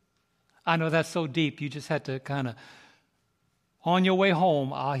 I know that's so deep, you just had to kind of, on your way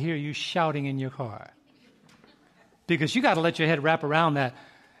home, I'll hear you shouting in your car. Because you got to let your head wrap around that.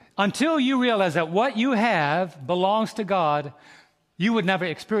 Until you realize that what you have belongs to God, you would never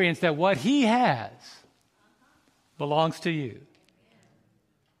experience that what he has belongs to you.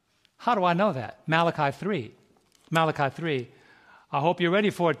 How do I know that? Malachi 3. Malachi 3. I hope you're ready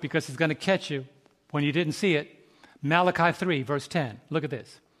for it because it's going to catch you when you didn't see it. Malachi 3, verse 10. Look at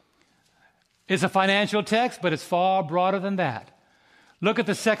this. It's a financial text, but it's far broader than that. Look at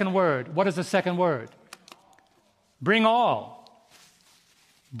the second word. What is the second word? Bring all.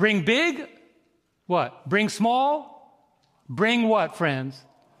 Bring big. What? Bring small. Bring what, friends?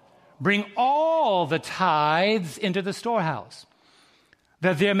 Bring all the tithes into the storehouse,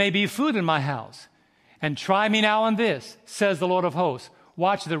 that there may be food in my house. And try me now in this, says the Lord of hosts.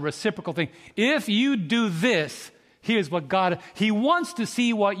 Watch the reciprocal thing. If you do this, here's what God, he wants to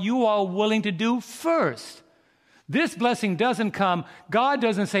see what you are willing to do first. This blessing doesn't come, God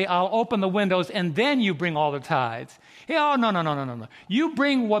doesn't say, I'll open the windows and then you bring all the tithes. Hey, oh, no. You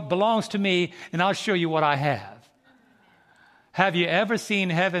bring what belongs to me and I'll show you what I have. Have you ever seen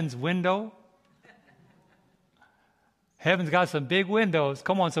heaven's window? Heaven's got some big windows.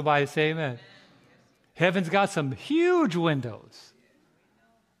 Come on, somebody say amen. Heaven's got some huge windows.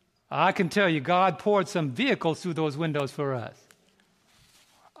 I can tell you, God poured some vehicles through those windows for us.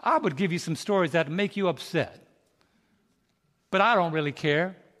 I would give you some stories that make you upset. But I don't really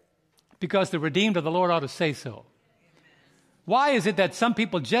care because the redeemed of the Lord ought to say so. Why is it that some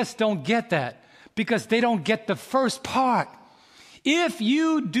people just don't get that? Because they don't get the first part. If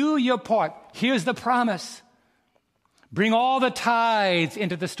you do your part, here's the promise. Bring all the tithes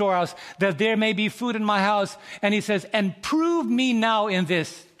into the storehouse, that there may be food in my house. And he says, and prove me now in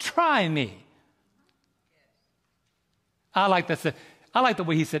this. Try me. I like the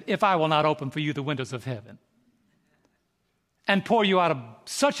way he said, if I will not open for you the windows of heaven and pour you out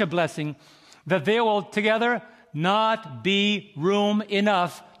such a blessing that there will together not be room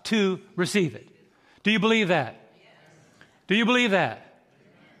enough to receive it. Do you believe that? Do you believe that?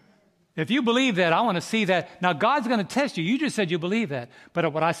 If you believe that, I want to see that. Now, God's going to test you. You just said you believe that.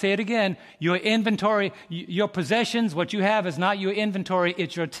 But when I say it again, your inventory, your possessions, what you have is not your inventory,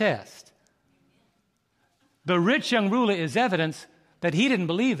 it's your test. The rich young ruler is evidence that he didn't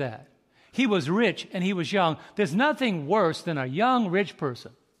believe that. He was rich and he was young. There's nothing worse than a young rich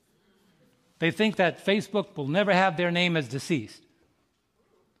person. They think that Facebook will never have their name as deceased.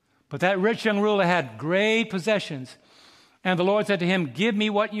 But that rich young ruler had great possessions. And the Lord said to him, give me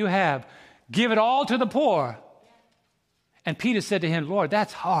what you have. Give it all to the poor. And Peter said to him, Lord,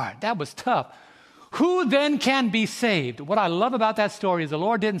 that's hard. That was tough. Who then can be saved? What I love about that story is the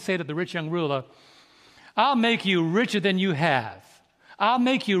Lord didn't say to the rich young ruler, I'll make you richer than you have. I'll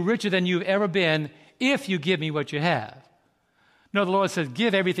make you richer than you've ever been if you give me what you have. No, the Lord says,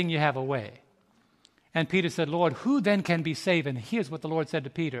 give everything you have away. And Peter said, Lord, who then can be saved? And here's what the Lord said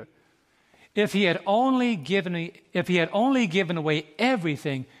to Peter. If he had only given away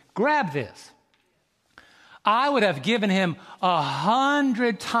everything, grab this. I would have given him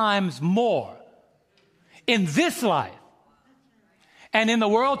 100 times more in this life and in the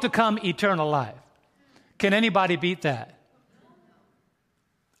world to come, eternal life. Can anybody beat that?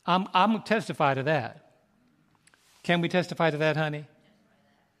 I'm going to testify to that. Can we testify to that, honey?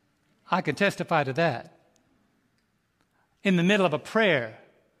 I can testify to that. In the middle of a prayer,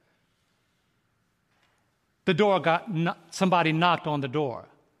 somebody knocked on the door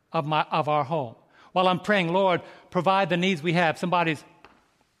of our home. While I'm praying, Lord, provide the needs we have. Somebody's,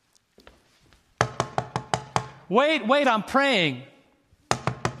 wait, I'm praying.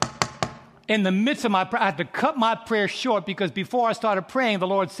 In the midst of my prayer, I had to cut my prayer short because before I started praying, the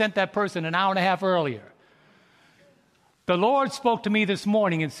Lord sent that person an hour and a half earlier. The Lord spoke to me this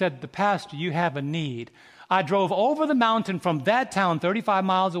morning and said, the pastor, you have a need. I drove over the mountain from that town 35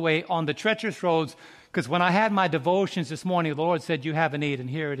 miles away on the treacherous roads because when I had my devotions this morning, the Lord said, you have a need, and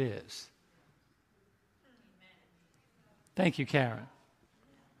here it is. Thank you, Karen.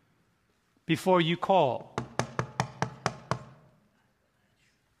 Before you call,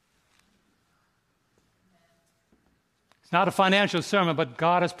 it's not a financial sermon, but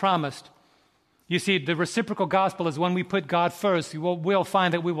God has promised. You see, the reciprocal gospel is when we put God first, we'll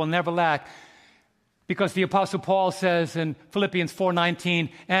find that we will never lack. Because the Apostle Paul says in Philippians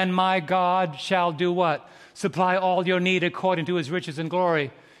 4:19, and my God shall do what? Supply all your need according to his riches and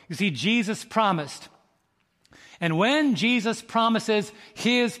glory. You see, Jesus promised. And when Jesus promises,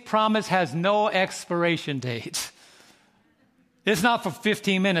 his promise has no expiration date. It's not for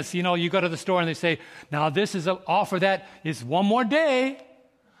 15 minutes. You know, you go to the store and they say, now this is an offer that is one more day.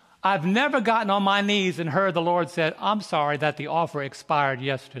 I've never gotten on my knees and heard the Lord said, I'm sorry that the offer expired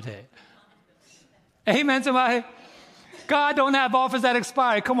yesterday. Amen, somebody? God don't have offers that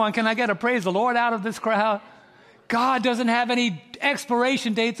expire. Come on, can I get a praise the Lord out of this crowd? God doesn't have any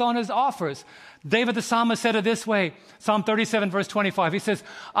expiration dates on his offers. David the psalmist said it this way, Psalm 37, verse 25. He says,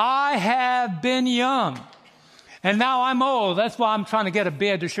 I have been young, and now I'm old. That's why I'm trying to get a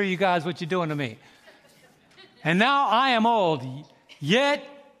beard to show you guys what you're doing to me. And now I am old, yet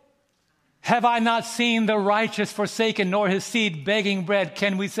have I not seen the righteous forsaken, nor his seed begging bread.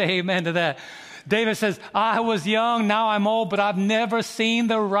 Can we say amen to that? David says, I was young, now I'm old, but I've never seen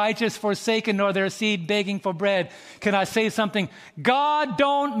the righteous forsaken, nor their seed begging for bread. Can I say something? God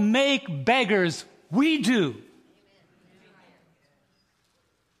don't make beggars. We do.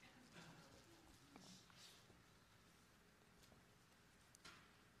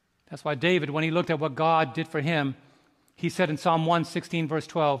 That's why David, when he looked at what God did for him, he said in Psalm 116, verse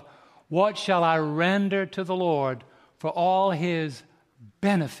 12, what shall I render to the Lord for all his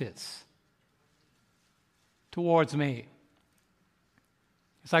benefits towards me?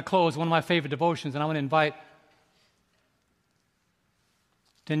 As I close, one of my favorite devotions, and I want to invite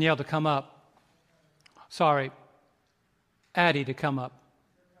Danielle to come up. Addie to come up.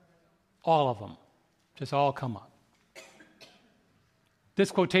 All of them. Just all come up. This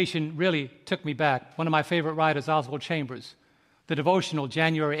quotation really took me back. One of my favorite writers, Oswald Chambers, the devotional,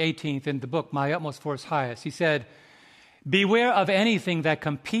 January 18th, in the book, My Utmost for His Highest. He said, beware of anything that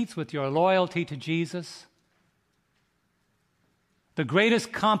competes with your loyalty to Jesus. The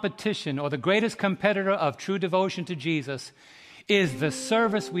greatest competition or the greatest competitor of true devotion to Jesus is the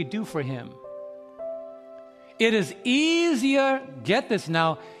service we do for him. It is easier, get this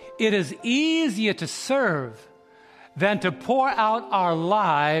now, it is easier to serve than to pour out our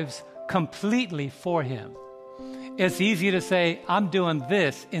lives completely for him. It's easier to say, I'm doing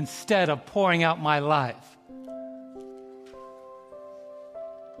this instead of pouring out my life.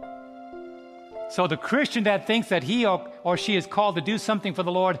 So the Christian that thinks that he or she is called to do something for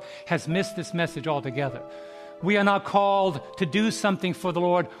the Lord has missed this message altogether. We are not called to do something for the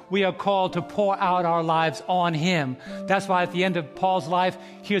Lord. We are called to pour out our lives on Him. That's why at the end of Paul's life,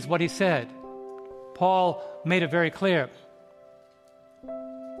 here's what he said. Paul made it very clear.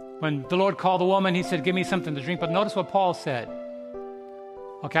 When the Lord called the woman, he said, give me something to drink. But notice what Paul said.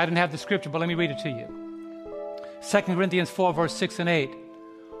 Okay, I didn't have the scripture, but let me read it to you. 2 Corinthians 4, verse 6 and 8.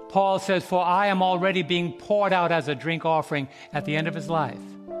 Paul says, for I am already being poured out as a drink offering at the end of his life.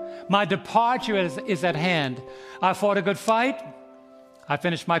 My departure is at hand. I fought a good fight. I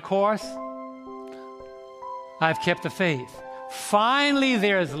finished my course. I've kept the faith. Finally,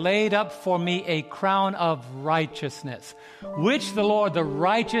 there is laid up for me a crown of righteousness, which the Lord, the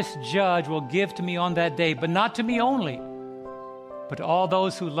righteous judge, will give to me on that day, but not to me only, but to all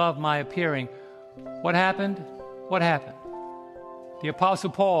those who love my appearing. What happened? What happened? The Apostle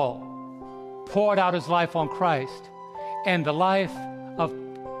Paul poured out his life on Christ, and the life of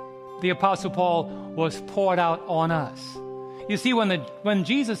the Apostle Paul was poured out on us. You see, when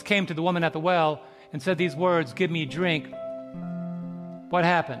Jesus came to the woman at the well and said these words, give me drink, what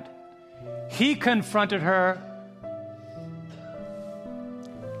happened? He confronted her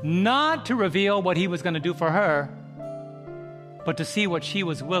not to reveal what he was going to do for her, but to see what she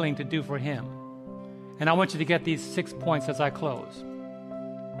was willing to do for him. And I want you to get these 6 points as I close.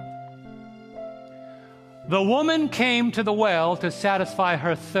 The woman came to the well to satisfy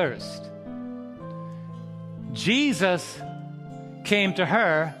her thirst. Jesus came to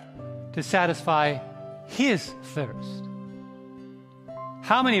her to satisfy his thirst.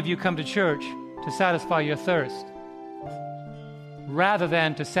 How many of you come to church to satisfy your thirst rather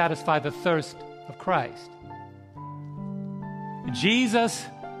than to satisfy the thirst of Christ? Jesus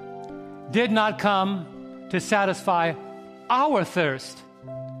did not come to satisfy our thirst.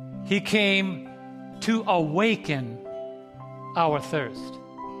 He came to awaken our thirst.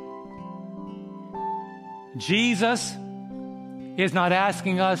 Jesus is not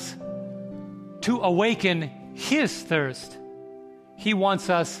asking us to awaken his thirst. He wants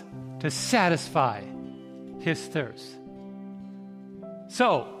us to satisfy his thirst.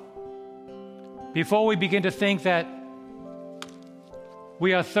 So, before we begin to think that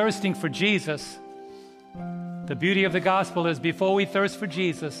we are thirsting for Jesus, the beauty of the gospel is before we thirst for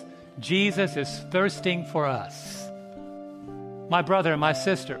Jesus, Jesus is thirsting for us. My brother, my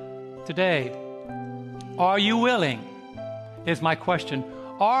sister, today, are you willing, is my question,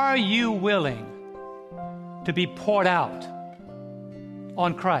 are you willing to be poured out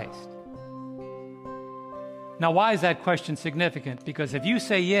on Christ? Now, why is that question significant? Because if you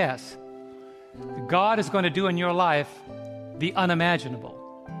say yes, God is going to do in your life the unimaginable.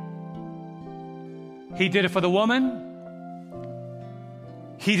 He did it for the woman.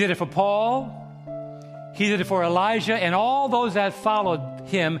 He did it for Paul. He did it for Elijah and all those that followed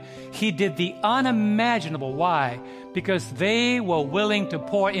him. He did the unimaginable. Why? Because they were willing to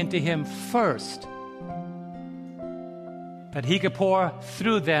pour into him first, that he could pour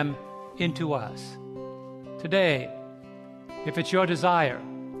through them into us. Today, if it's your desire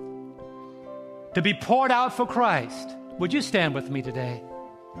to be poured out for Christ, would you stand with me today?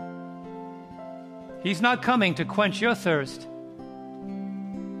 He's not coming to quench your thirst.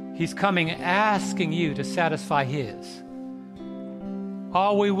 He's coming asking you to satisfy his.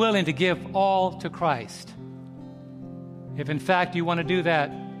 Are we willing to give all to Christ? If in fact you want to do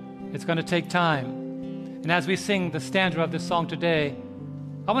that, it's going to take time. And as we sing the stanza of this song today,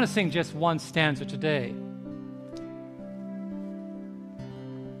 I want to sing just one stanza today.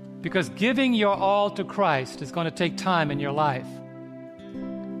 Because giving your all to Christ is going to take time in your life.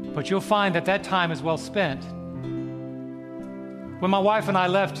 But you'll find that that time is well spent. When my wife and I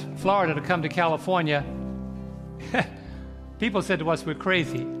left Florida to come to California, people said to us, we're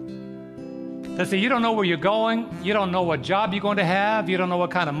crazy. They said, you don't know where you're going. You don't know what job you're going to have. You don't know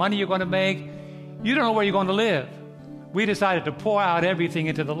what kind of money you're going to make. You don't know where you're going to live. We decided to pour out everything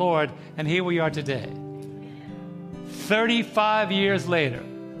into the Lord, and here we are today. 35 years later,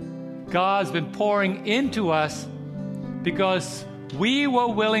 God's been pouring into us because we were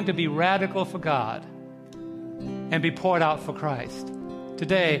willing to be radical for God and be poured out for Christ.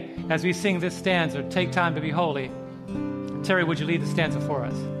 Today, as we sing this stanza, Take Time to Be Holy, Terry, would you lead the stanza for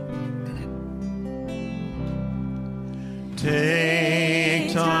us?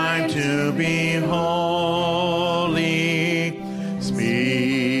 Take time to be holy,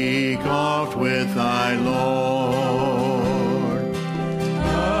 speak oft with thy Lord.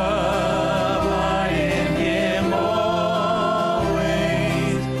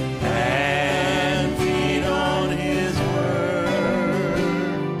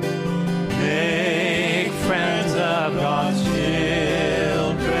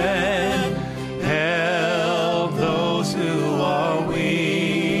 Help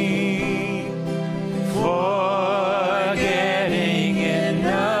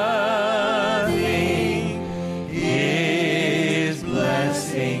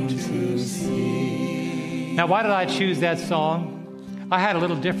blessing to seek. Now, why did I choose that song? I had a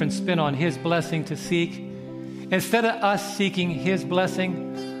little different spin on His blessing to seek. Instead of us seeking His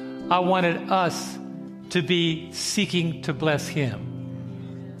blessing, I wanted us to be seeking to bless Him.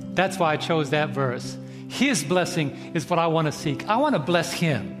 That's why I chose that verse. His blessing is what I want to seek. I want to bless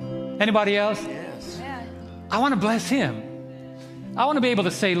Him. Anybody else? Yes. I want to bless Him. I want to be able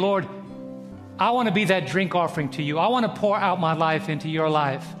to say, Lord, I want to be that drink offering to you. I want to pour out my life into your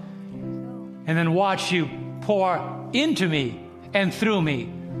life. And then watch you pour into me and through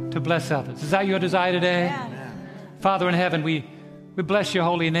me to bless others. Is that your desire today? Yeah. Father in heaven, we bless your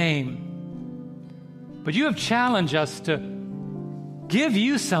holy name. But you have challenged us to give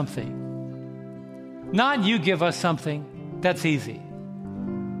you something. Not you give us something. That's easy.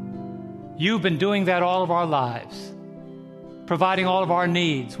 You've been doing that all of our lives, providing all of our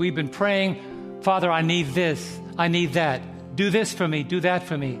needs. We've been praying, Father, I need this, I need that. Do this for me, do that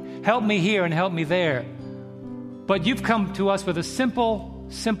for me. Help me here and help me there. But you've come to us with a simple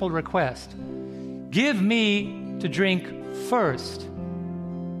request. Give me to drink first.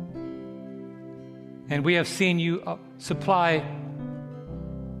 And we have seen you supply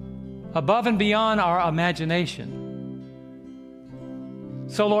above and beyond our imagination.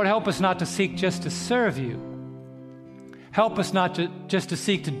 So, Lord, help us not to seek just to serve you. Help us not just to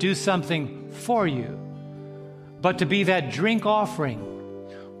seek to do something for you, but to be that drink offering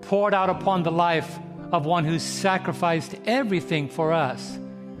poured out upon the life of one who sacrificed everything for us.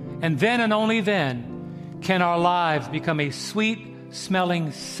 And then and only then can our lives become a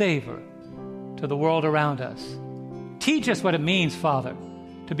sweet-smelling savor to the world around us. Teach us what it means, Father,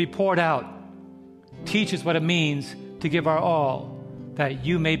 to be poured out. Teach us what it means to give our all, that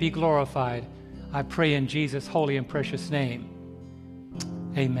you may be glorified. I pray in Jesus' holy and precious name.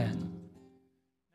 Amen.